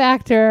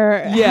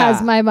benefactor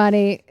has my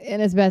money in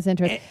his best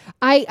interest?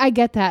 I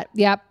get that.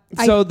 Yep.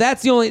 So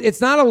that's the only.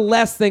 It's not a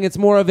less thing. It's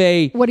more of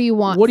a. What do you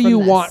want? What do you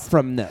want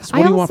from this?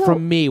 What do you want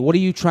from me? What are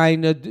you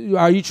trying to do?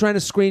 Are you trying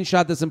to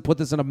screenshot this and put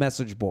this on a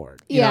message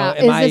board?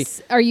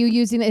 Are you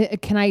using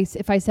it? Can I?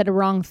 If I said a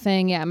wrong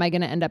thing, am I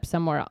going to end up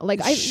somewhere else? Like,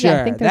 I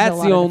think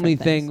that's the only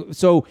thing.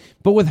 So,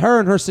 but with her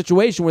and her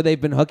situation where they've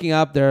been hooking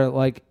up, they're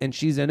like, and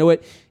she's into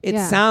it. It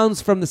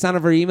sounds from the sound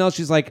of her email,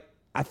 she's like,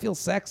 I feel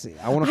sexy.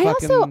 I want to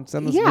fucking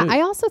send this nude.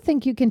 I also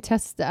think you can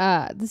test.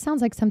 This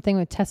sounds like something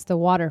with test the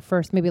water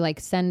first. Maybe like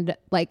send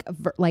like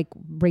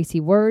racy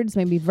words,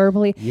 maybe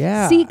verbally.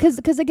 Yeah. See,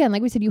 because again,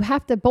 like we said, you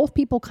have to. Both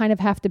people kind of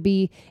have to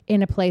be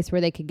in a place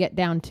where they could get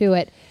down to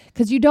it.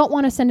 Because you don't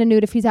want to send a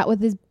nude if he's out with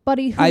his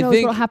buddy. Who knows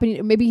what'll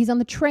happen? Maybe he's on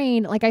the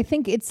train. Like I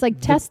think it's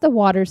like test the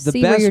water.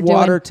 See where you're doing. The best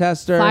water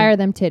tester. Fire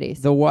them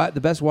titties.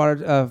 The best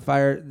water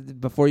fire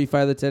before you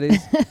fire the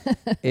titties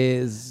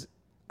is.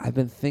 I've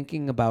been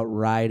thinking about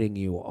riding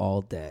you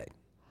all day.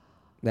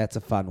 That's a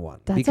fun one.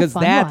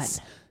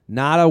 That's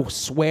not a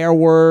swear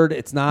word.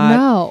 It's not.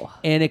 No.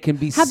 And it can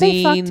be Have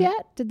seen. Have they fucked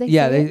yet? Did they?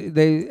 Yeah,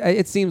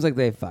 it seems like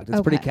they've fucked. It's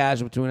pretty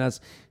casual between us.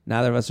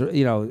 Neither of us are,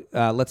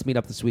 let's meet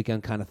up this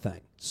weekend kind of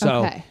thing.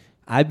 So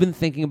I've been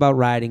thinking about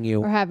riding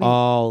you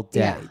all day.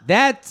 Yeah.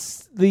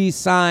 That's the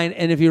sign.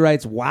 And if he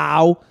writes,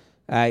 wow,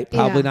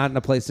 probably not in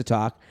a place to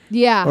talk.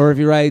 Yeah. Or if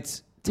he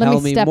writes,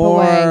 tell me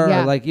more.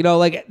 Yeah.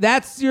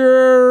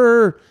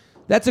 Or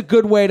that's a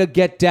good way to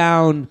get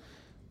down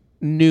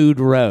nude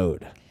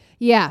road.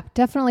 Yeah,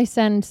 definitely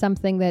send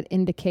something that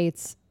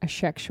indicates a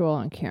sexual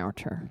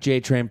encounter.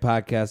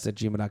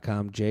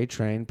 jtrainpodcast@gmail.com.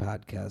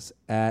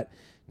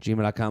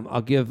 jtrainpodcast@gmail.com.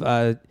 I'll give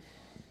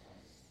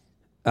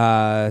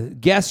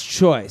guest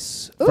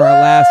choice for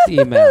our last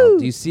email.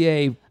 Do you see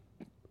a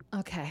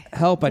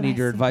help? I need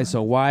your advice.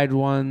 A wide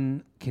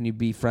one. Can you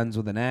be friends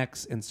with an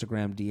ex?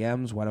 Instagram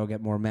DMs. Why do I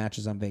get more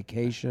matches on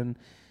vacation?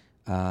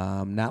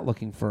 Not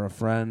looking for a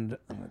friend.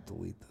 I'm going to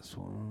delete this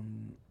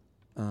one.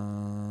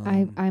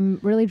 I'm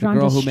really drawn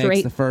to the girl who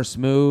makes the first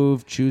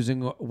move.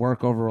 Choosing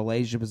work over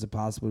relationship is a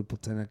possibly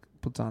platonic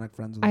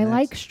friends with an ex. I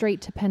like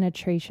straight to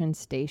penetration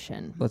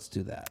station. Let's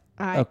do that.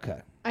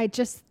 Okay. I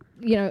just,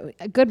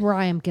 a good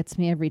rhyme gets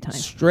me every time.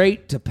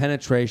 Straight to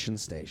penetration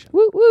station.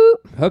 Woo woo.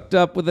 Hooked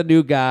up with a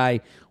new guy.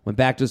 Went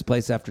back to his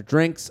place after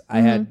drinks. I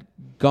had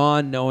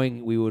gone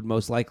knowing we would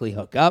most likely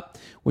hook up,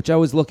 which I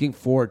was looking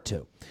forward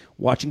to.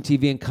 Watching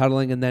TV and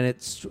cuddling, and then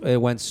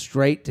it went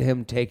straight to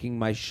him taking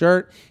my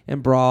shirt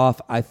and bra off.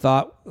 I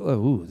thought,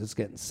 ooh, this is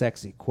getting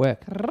sexy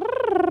quick.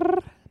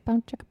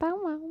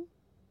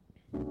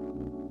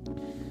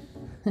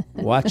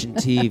 Watching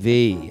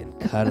TV and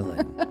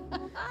cuddling.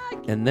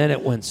 And then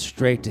it went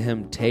straight to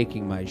him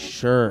taking my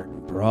shirt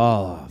and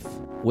bra off,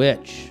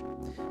 which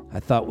I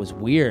thought was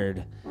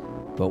weird,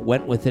 but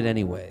went with it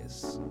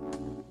anyways.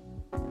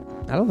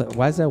 I don't know.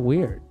 Why is that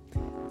weird?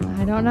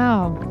 I don't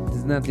know.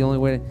 Isn't that the only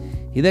way?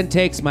 He then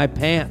takes my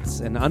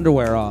pants and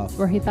underwear off.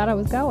 Where he thought I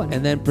was going.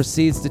 And then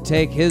proceeds to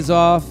take his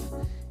off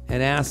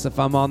and asks if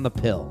I'm on the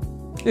pill.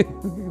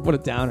 What a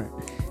downer.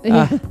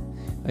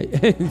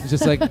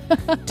 Just like,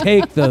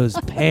 take those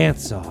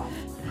pants off.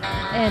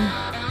 And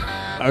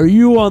Are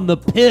you on the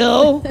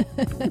pill?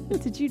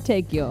 Did you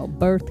take your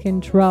birth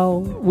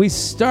control? We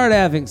start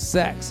having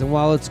sex, and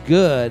while it's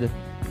good,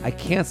 I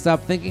can't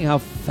stop thinking how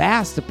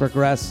fast it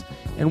progressed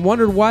and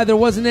wondered why there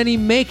wasn't any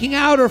making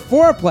out or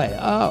foreplay.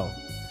 Oh.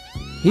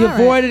 He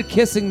avoided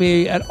kissing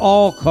me at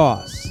all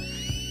costs.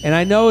 And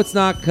I know it's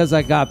not because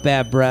I got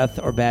bad breath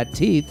or bad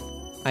teeth.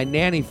 I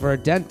nanny for a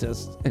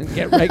dentist and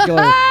get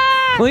regular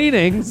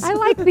cleanings. I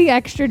like the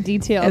extra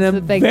details And I'm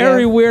that they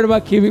very give. weird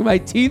about keeping my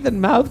teeth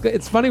and mouth.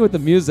 It's funny with the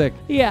music.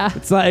 Yeah.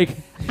 It's like,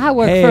 I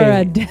work hey, for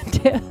a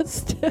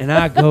dentist. and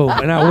I go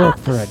and I work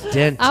for a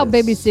dentist. I'll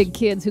babysit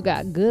kids who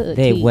got good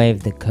They teeth.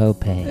 waive the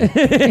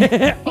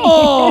copay.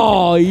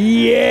 Oh,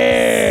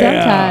 yeah.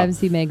 Sometimes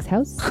he makes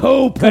house.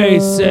 Copay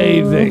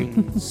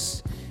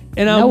savings.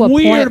 And No I'm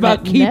weird about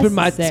appointment keeping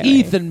my necessary.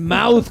 teeth and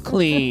mouth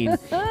clean.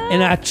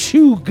 And I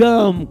chew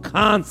gum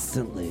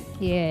constantly.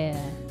 Yeah.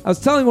 I was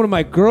telling one of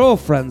my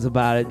girlfriends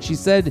about it. She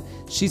said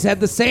she's had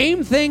the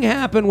same thing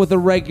happen with a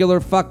regular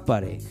fuck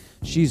buddy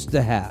she used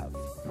to have.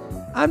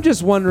 I'm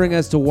just wondering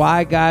as to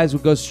why guys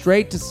would go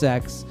straight to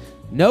sex,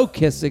 no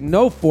kissing,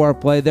 no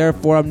foreplay,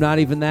 therefore I'm not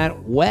even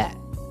that wet.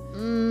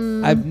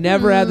 I've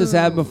never had this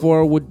happen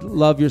before. Would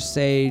love your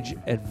sage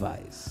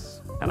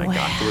advice. And I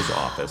got to his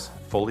office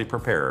fully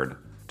prepared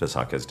to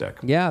suck his dick.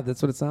 Yeah,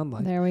 that's what it sounded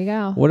like. There we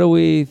go. What do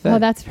we think? Oh,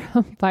 that's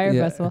from Fire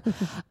Yeah. Festival.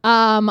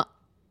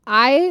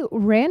 I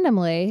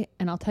randomly,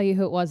 and I'll tell you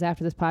who it was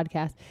after this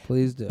podcast,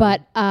 Please do.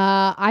 but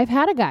I've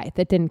had a guy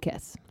that didn't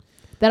kiss.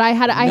 That I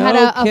had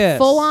No a kiss.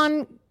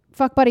 full-on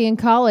fuck buddy in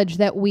college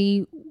that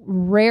we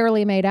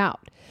rarely made out.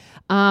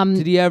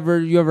 Did you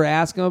ever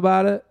ask him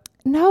about it?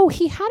 No,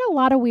 he had a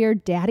lot of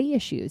weird daddy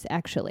issues,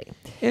 actually.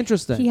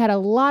 Interesting. He had a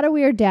lot of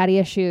weird daddy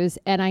issues,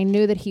 and I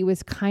knew that he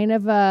was kind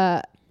of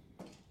a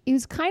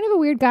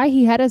weird guy.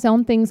 He had his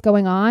own things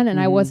going on, and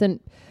I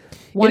wasn't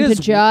one to is-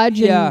 judge.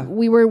 yeah. And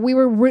we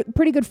were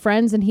pretty good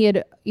friends, and he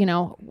had,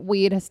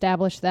 we had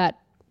established that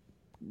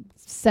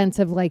sense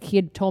of like, he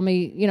had told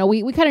me,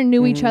 we kind of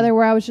knew each other,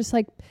 where I was just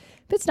like,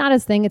 if it's not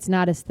his thing, it's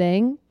not his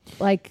thing.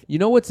 Like, You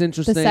know what's the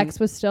interesting? sex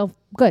was still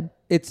good.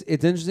 It's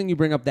interesting you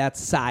bring up that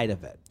side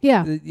of it.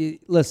 Yeah.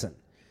 Listen.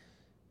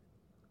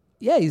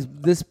 Yeah,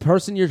 this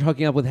person you're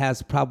hooking up with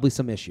has probably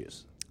some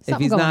issues if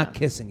Something he's going not on.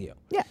 kissing you.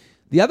 Yeah.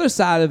 The other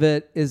side of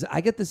it is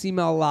I get this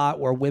email a lot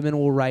where women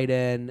will write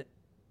in,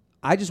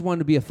 I just wanted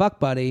to be a fuck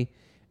buddy,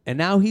 and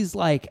now he's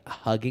like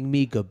hugging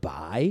me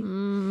goodbye.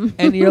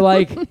 And you're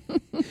like,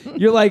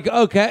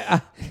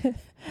 okay.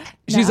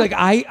 She's No.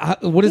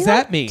 like, what does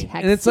that mean?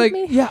 And it's like,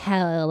 yeah,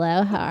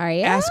 hello, how are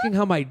you? asking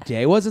how my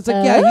day was. It's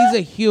like, yeah, he's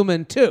a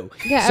human too.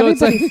 Yeah, so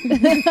it's like,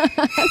 everybody's-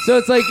 so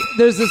it's like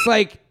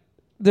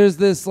there's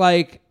this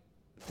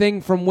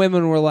thing from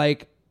women where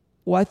like,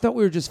 well, I thought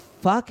we were just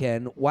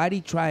fucking. Why'd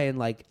he try and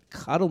like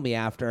cuddle me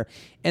after?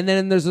 And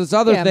then there's this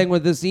other Yeah. thing where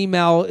this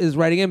email is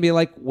writing in being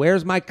like,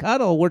 where's my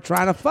cuddle? We're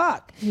trying to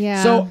fuck.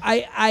 Yeah. So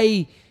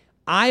I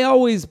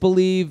always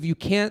believe you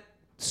can't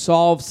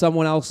solve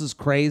someone else's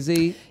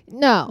crazy.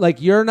 No.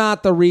 Like, you're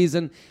not the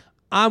reason.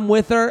 I'm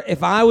with her.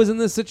 If I was in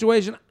this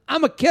situation,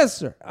 I'm a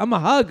kisser. I'm a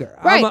hugger.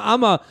 Right.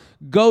 I'm a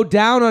go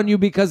down on you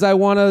because I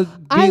want to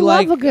be I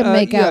like love a good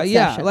makeout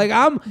yeah. session. Like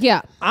I'm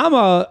Yeah.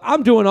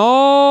 I'm doing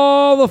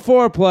all the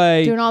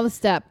foreplay Doing all the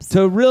steps.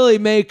 to really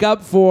make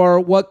up for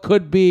what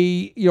could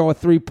be, a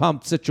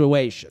 3-pump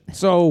situation.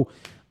 So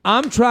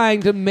I'm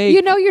trying to make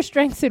You know your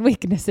strengths and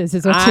weaknesses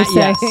is what you're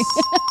saying. yes.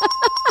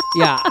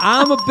 Yeah,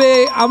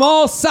 I'm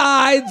all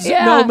sides,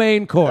 Yeah. no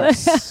main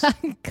course.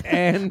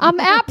 And I'm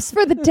apps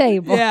for the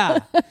table. yeah,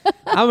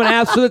 I'm an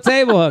apps for the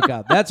table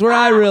hookup. That's where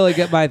I really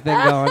get my thing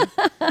going.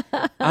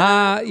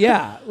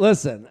 Yeah,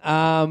 listen,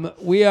 I'm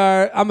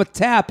a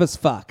tap as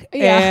fuck.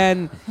 Yeah.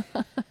 And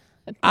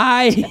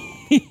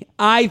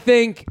I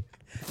think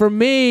for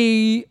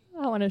me,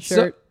 I want a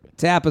shirt.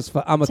 tap as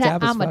fuck. I'm a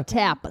tap as I'm fuck. a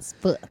tap as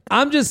fuck.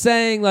 I'm just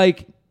saying,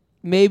 like,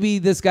 maybe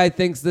this guy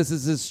thinks this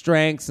is his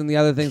strengths and the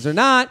other things are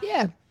not.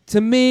 Yeah.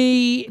 To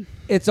me,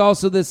 it's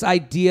also this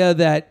idea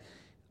that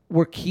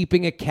we're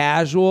keeping it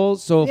casual.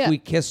 So if Yeah. we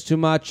kiss too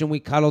much and we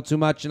cuddle too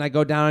much and I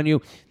go down on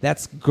you,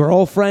 that's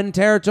girlfriend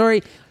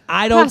territory.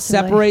 I don't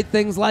Possibly. separate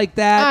things like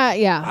that.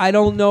 Yeah. I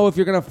don't know if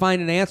you're going to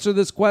find an answer to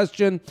this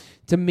question.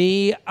 To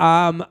me,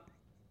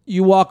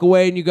 you walk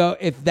away and you go,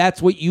 if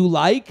that's what you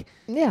like,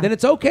 Yeah. then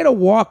it's okay to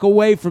walk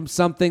away from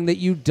something that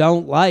you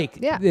don't like.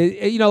 Yeah.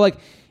 Like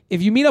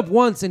if you meet up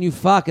once and you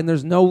fuck and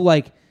there's no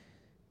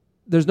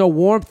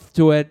warmth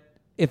to it.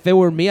 If it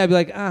were me, I'd be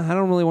like, I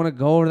don't really want to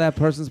go over to that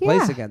person's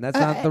place again. That's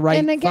not the right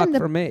and again,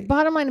 fuck for me.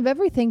 Bottom line of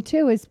everything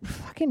too is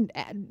fucking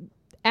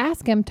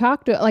ask him,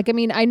 talk to. Like, I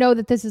mean, I know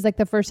that this is like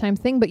the first time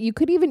thing, but you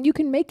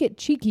can make it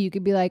cheeky. You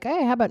could be like,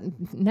 hey, how about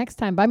next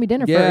time buy me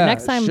dinner for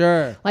next time?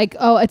 Sure. Like,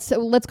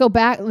 let's go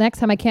back next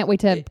time. I can't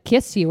wait to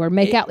kiss you or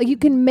make out. Like, you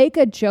can make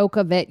a joke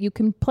of it. You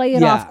can play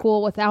it off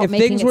cool without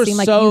making it seem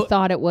like you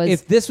thought it was.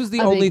 If this was the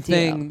a only big deal.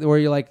 thing where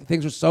you're like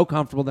things were so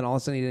comfortable, then all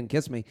of a sudden you didn't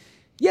kiss me.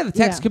 Yeah, the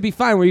text Yeah. could be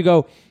fine. Where you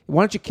go,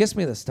 why don't you kiss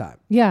me this time?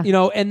 Yeah.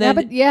 And then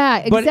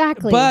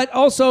exactly. But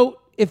also,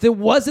 if it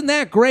wasn't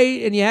that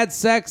great and you had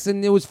sex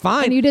and it was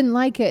fine, and you didn't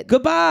like it,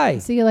 goodbye.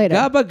 See you later.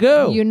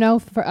 Gabagoo. You know,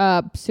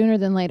 for, sooner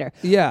than later.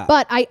 Yeah.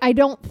 But I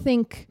don't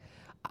think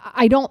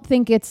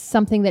it's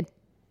something that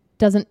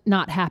doesn't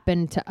not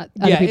happen to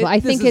other people. I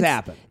think it's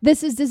happened.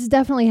 This is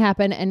definitely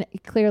happened, and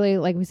clearly,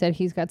 like we said,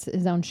 he's got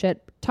his own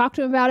shit. Talk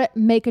to him about it.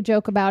 Make a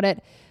joke about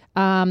it.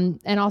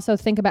 And also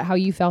think about how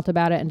you felt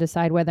about it and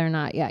decide whether or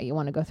not, you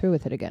want to go through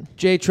with it again.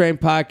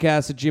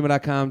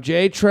 JTrainPodcast@gmail.com.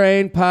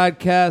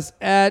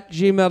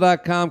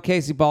 JTrainPodcast@gmail.com.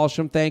 Casey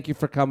Balsham, thank you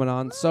for coming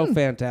on. So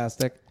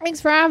fantastic. Thanks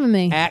for having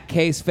me.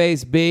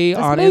 @CaseFaceB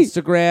on me.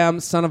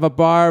 Instagram. Son of a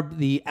Barb.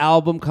 The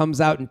album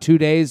comes out in 2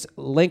 days.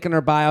 Link in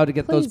her bio to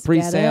get Please those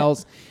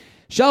pre-sales.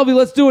 Shelby,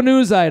 let's do a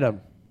news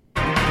item.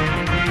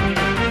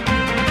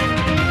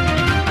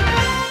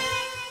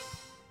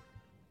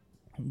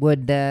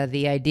 Would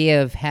the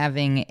idea of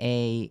having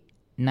a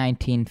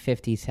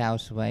 1950s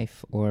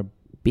housewife or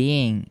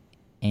being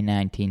a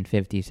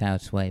 1950s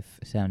housewife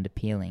sound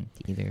appealing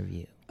to either of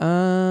you?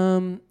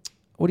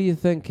 What do you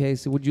think,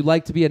 Casey? Would you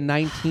like to be a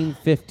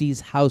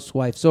 1950s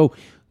housewife? So,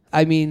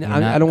 I mean,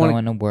 I don't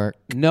want to work.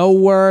 No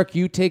work.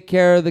 You take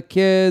care of the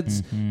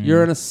kids. Mm-hmm.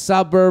 You're in a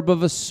suburb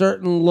of a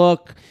certain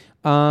look.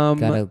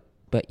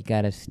 But you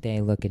gotta stay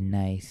looking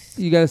nice.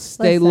 You gotta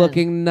stay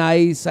looking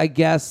nice. I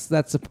guess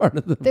that's a part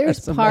of the.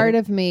 There's part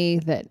of me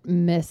that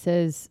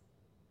misses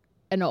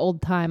an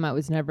old time I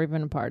was never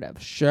even a part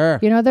of. Sure.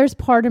 You know, there's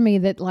part of me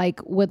that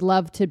like would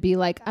love to be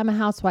like, I'm a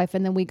housewife,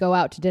 and then we go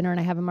out to dinner and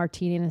I have a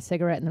martini and a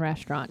cigarette in the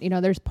restaurant. You know,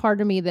 there's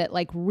part of me that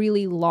like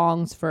really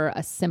longs for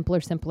a simpler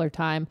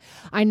time.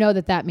 I know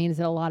that means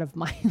that a lot of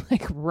my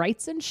like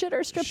rights and shit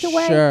are stripped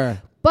away. Sure.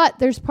 But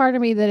there's part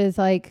of me that is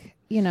like,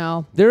 you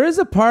know, there is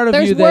a part of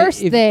you that there's worse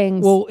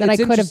things that I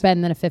could have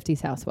been than a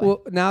 50s housewife.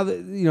 Well, now that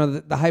you know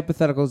the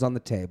hypothetical is on the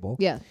table.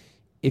 Yeah.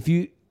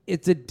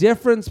 It's a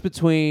difference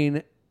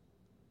between,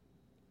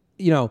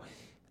 you know,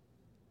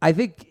 I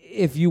think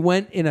if you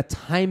went in a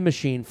time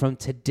machine from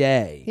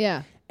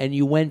today, and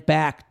you went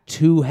back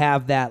to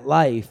have that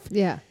life,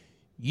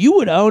 you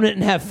would own it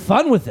and have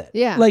fun with it.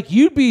 Yeah. Like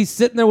you'd be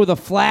sitting there with a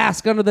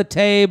flask under the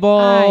table.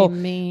 I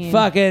mean,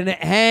 fucking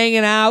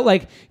hanging out,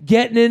 like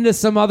getting into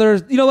some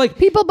other, you know, like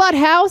people bought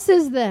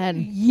houses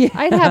then. Yeah.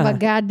 I'd have a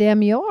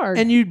goddamn yard.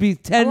 And you'd be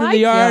tending like the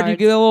yard, yards. you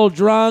get a little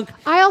drunk.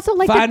 I also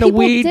like find that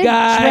people a weed did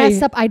guy.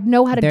 dress up. I'd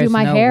know how to do There's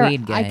my no hair.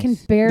 weed I guys. can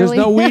barely. There's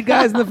no weed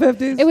guys in the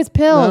 50s? It was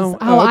pills. No?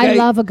 Oh, okay. I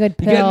love a good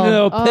pill. You get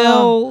into a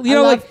pill. You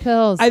know, I love like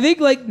pills. I think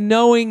like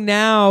knowing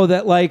now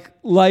that like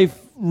life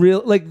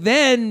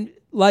then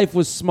life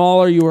was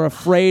smaller. You were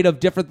afraid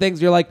of different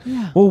things. You're like,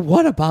 well,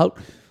 what about,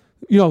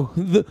 you know,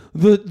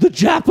 the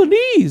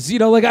Japanese? You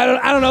know, like I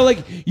don't know. Like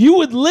you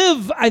would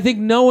live, I think,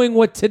 knowing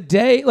what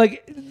today,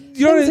 like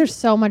you know, things are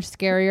so much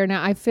scarier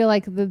now. I feel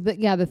like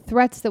the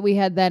threats that we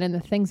had then and the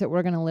things that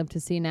we're gonna live to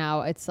see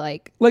now. It's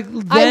like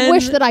I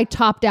wish that I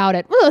topped out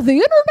at the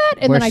internet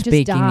and then I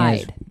just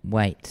died. As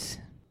whites.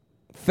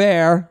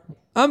 Fair.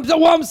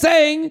 I'm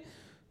saying.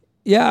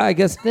 Yeah, I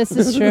guess This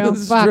is true.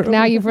 This is Fuck. true.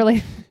 Now you've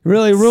really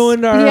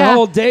ruined our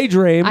whole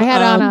daydream. I had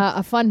on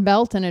a fun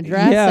belt and a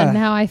dress, and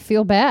now I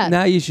feel bad.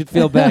 Now you should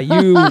feel bad.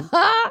 You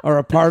are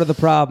a part of the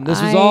problem. This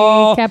was I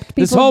all. kept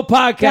This people whole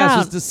podcast down.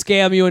 was to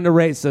scam you into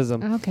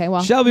racism. Okay,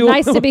 well, Shelby,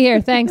 nice to be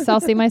here. Thanks. I'll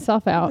see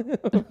myself out.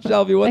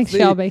 Shelby, Thanks,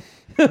 Shelby.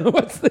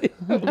 what's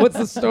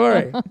the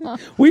story?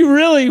 We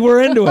really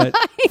were into it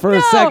for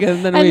a second,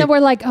 and then then we're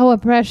like, oh,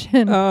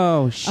 oppression.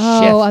 Oh shit.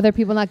 Oh, other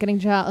people not getting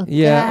jobs.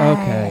 Yeah.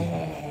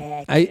 Okay.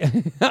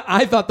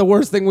 I thought the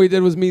worst thing we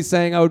did was me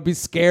saying I would be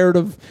scared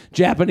of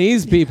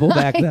Japanese people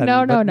back then.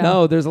 No.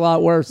 No, there's a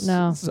lot worse.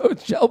 No. So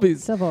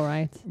Shelby's Civil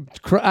rights.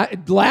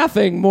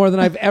 laughing more than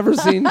I've ever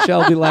seen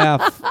Shelby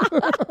laugh.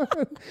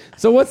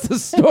 So what's the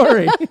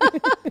story?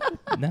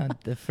 No,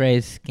 the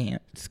phrase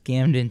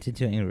scammed into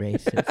doing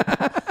racism.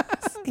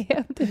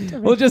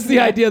 Well, just the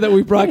idea that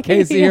we brought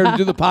Casey here to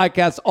do the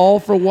podcast all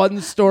for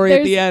one story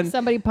at the end.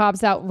 Somebody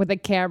pops out with a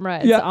camera.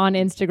 It's Yeah. on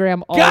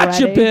Instagram already.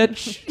 Gotcha,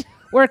 bitch.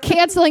 We're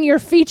canceling your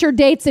feature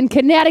dates in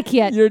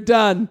Connecticut. You're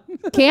done.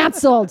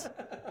 Canceled.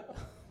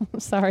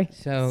 Sorry.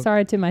 So-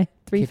 Sorry to my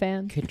 3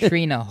 fans.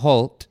 Katrina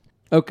Holt,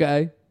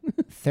 Okay.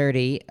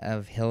 30,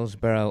 of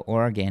Hillsboro,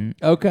 Oregon,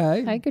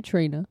 Okay. Hi,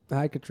 Katrina.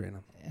 Hi, Katrina.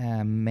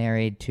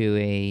 married to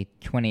a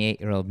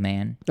 28-year-old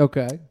man.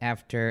 Okay.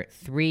 After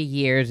 3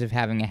 years of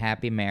having a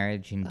happy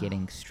marriage and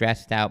getting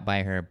stressed out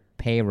by her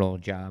payroll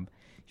job,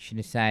 she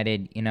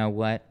decided, you know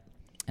what?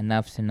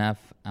 Enough's enough.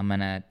 I'm going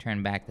to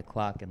turn back the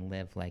clock and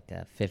live like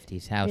a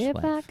 50s housewife.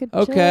 If I could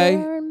Okay.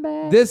 turn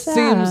back This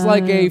seems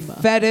like a time.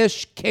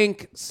 fetish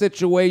kink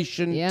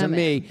situation Yeah, to man.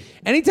 me.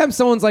 Anytime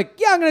someone's like,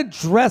 yeah, I'm going to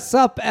dress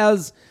up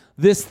as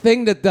this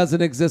thing that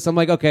doesn't exist, I'm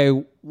like, okay,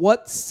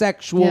 what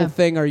sexual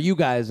thing are you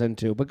guys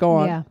into? But go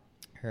on. Yeah.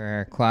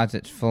 Her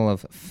closet's full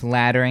of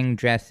flattering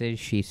dresses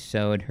she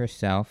sewed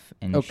herself,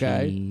 and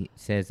Okay. she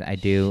says, I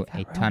do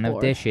a ton of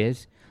bored.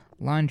 dishes,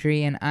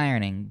 laundry, and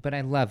ironing, but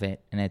I love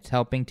it, and it's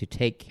helping to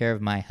take care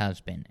of my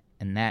husband,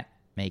 and that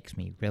makes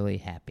me really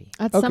happy.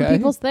 That's some Okay.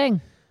 people's thing.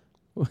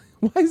 Why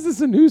is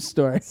this a news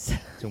story? It's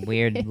a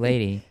weird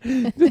lady.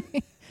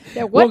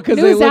 Yeah, what 'cause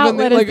news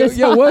outlet is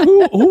this on?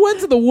 Who went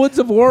to the woods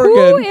of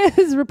Oregon?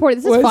 Who is reporting?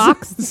 This is Was-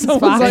 Fox. This is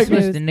someone's Fox like- This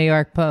was News. the New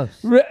York Post.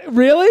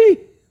 Really?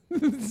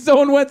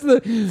 Someone went to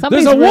the.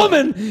 Somebody's there's a re-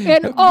 woman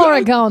in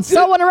Oregon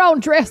sewing her own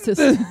dresses.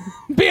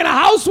 being a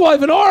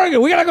housewife in Oregon.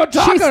 We gotta go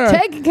talk She's to her.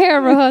 taking care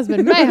of her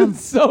husband, ma'am.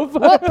 It's so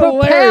fucking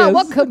hilarious.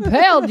 What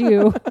compelled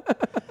you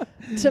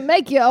to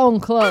make your own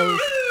clothes?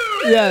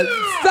 Yeah,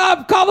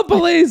 stop! Call the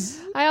police.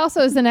 I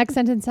also, as the next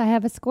sentence, I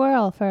have a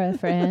squirrel for a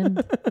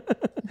friend.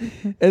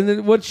 And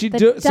then what she The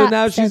do? So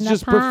now ducks she's in the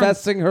just pond.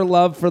 professing her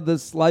love for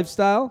this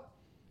lifestyle.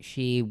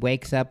 She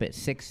wakes up at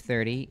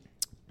 6:30,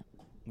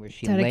 where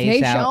she lays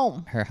Dedication.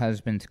 out her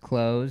husband's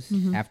clothes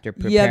after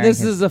preparing Yeah, this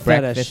his is a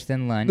fetish. breakfast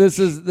and lunch. This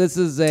is a. This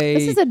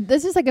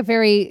is like a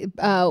very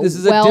This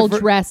is a well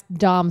different- dressed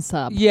dom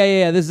sub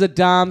Yeah. This is a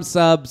dom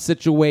sub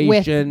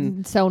situation.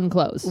 with sewn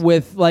clothes.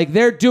 With like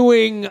they're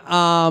doing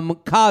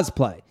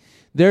cosplay.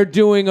 They're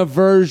doing a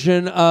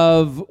version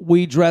of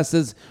We Dress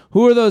As.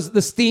 Who are those?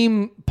 The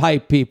steam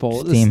pipe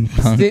people.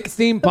 Steampunk.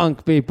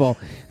 Steampunk people.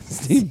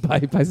 Steam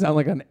pipe. I sound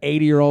like an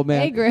 80-year-old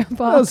man. Hey,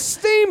 Grandpa. Those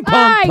steampunk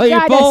I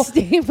got people a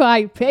steam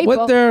pipe people.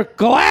 with their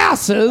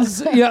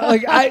glasses. Yeah,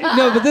 like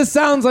but this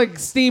sounds like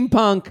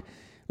steampunk.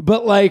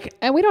 But like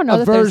And we don't know a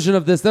that there's- version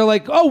of this. They're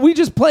like, oh, we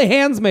just play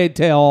Handmaid's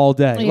Tale all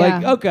day. Yeah.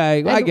 Like,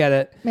 okay, I get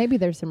it. Maybe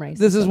there's some racism.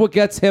 This is what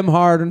gets him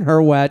hard and her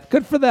wet.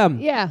 Good for them.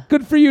 Yeah.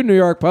 Good for you, New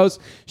York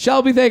Post.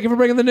 Shelby, thank you for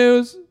bringing the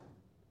news.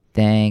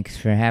 Thanks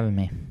for having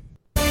me.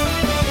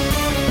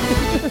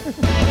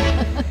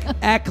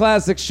 At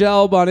Classic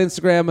Shelb on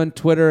Instagram and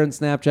Twitter and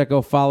Snapchat.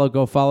 Go follow,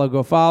 go follow,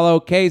 go follow.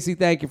 Casey,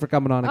 thank you for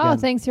coming on again. Oh,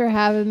 thanks for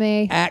having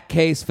me. At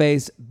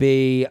Caseface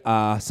B,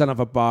 son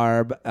of a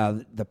Barb.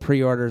 The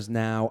pre-orders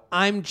now.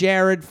 I'm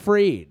Jared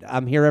Freed.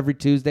 I'm here every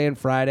Tuesday and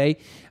Friday.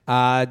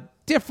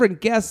 Different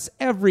guests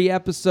every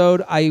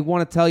episode. I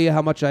want to tell you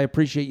how much I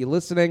appreciate you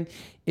listening.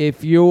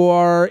 If you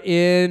are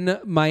in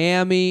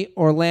Miami,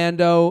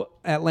 Orlando,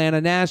 Atlanta,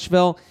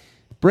 Nashville,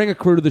 bring a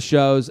crew to the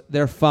shows.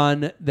 They're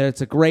fun. It's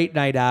a great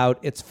night out.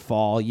 It's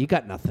fall. You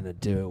got nothing to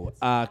do.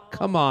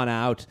 Come on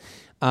out.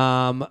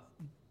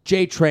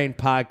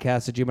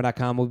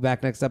 JTrainPodcast@gmail.com. We'll be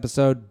back next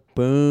episode.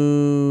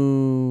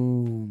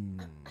 Boom.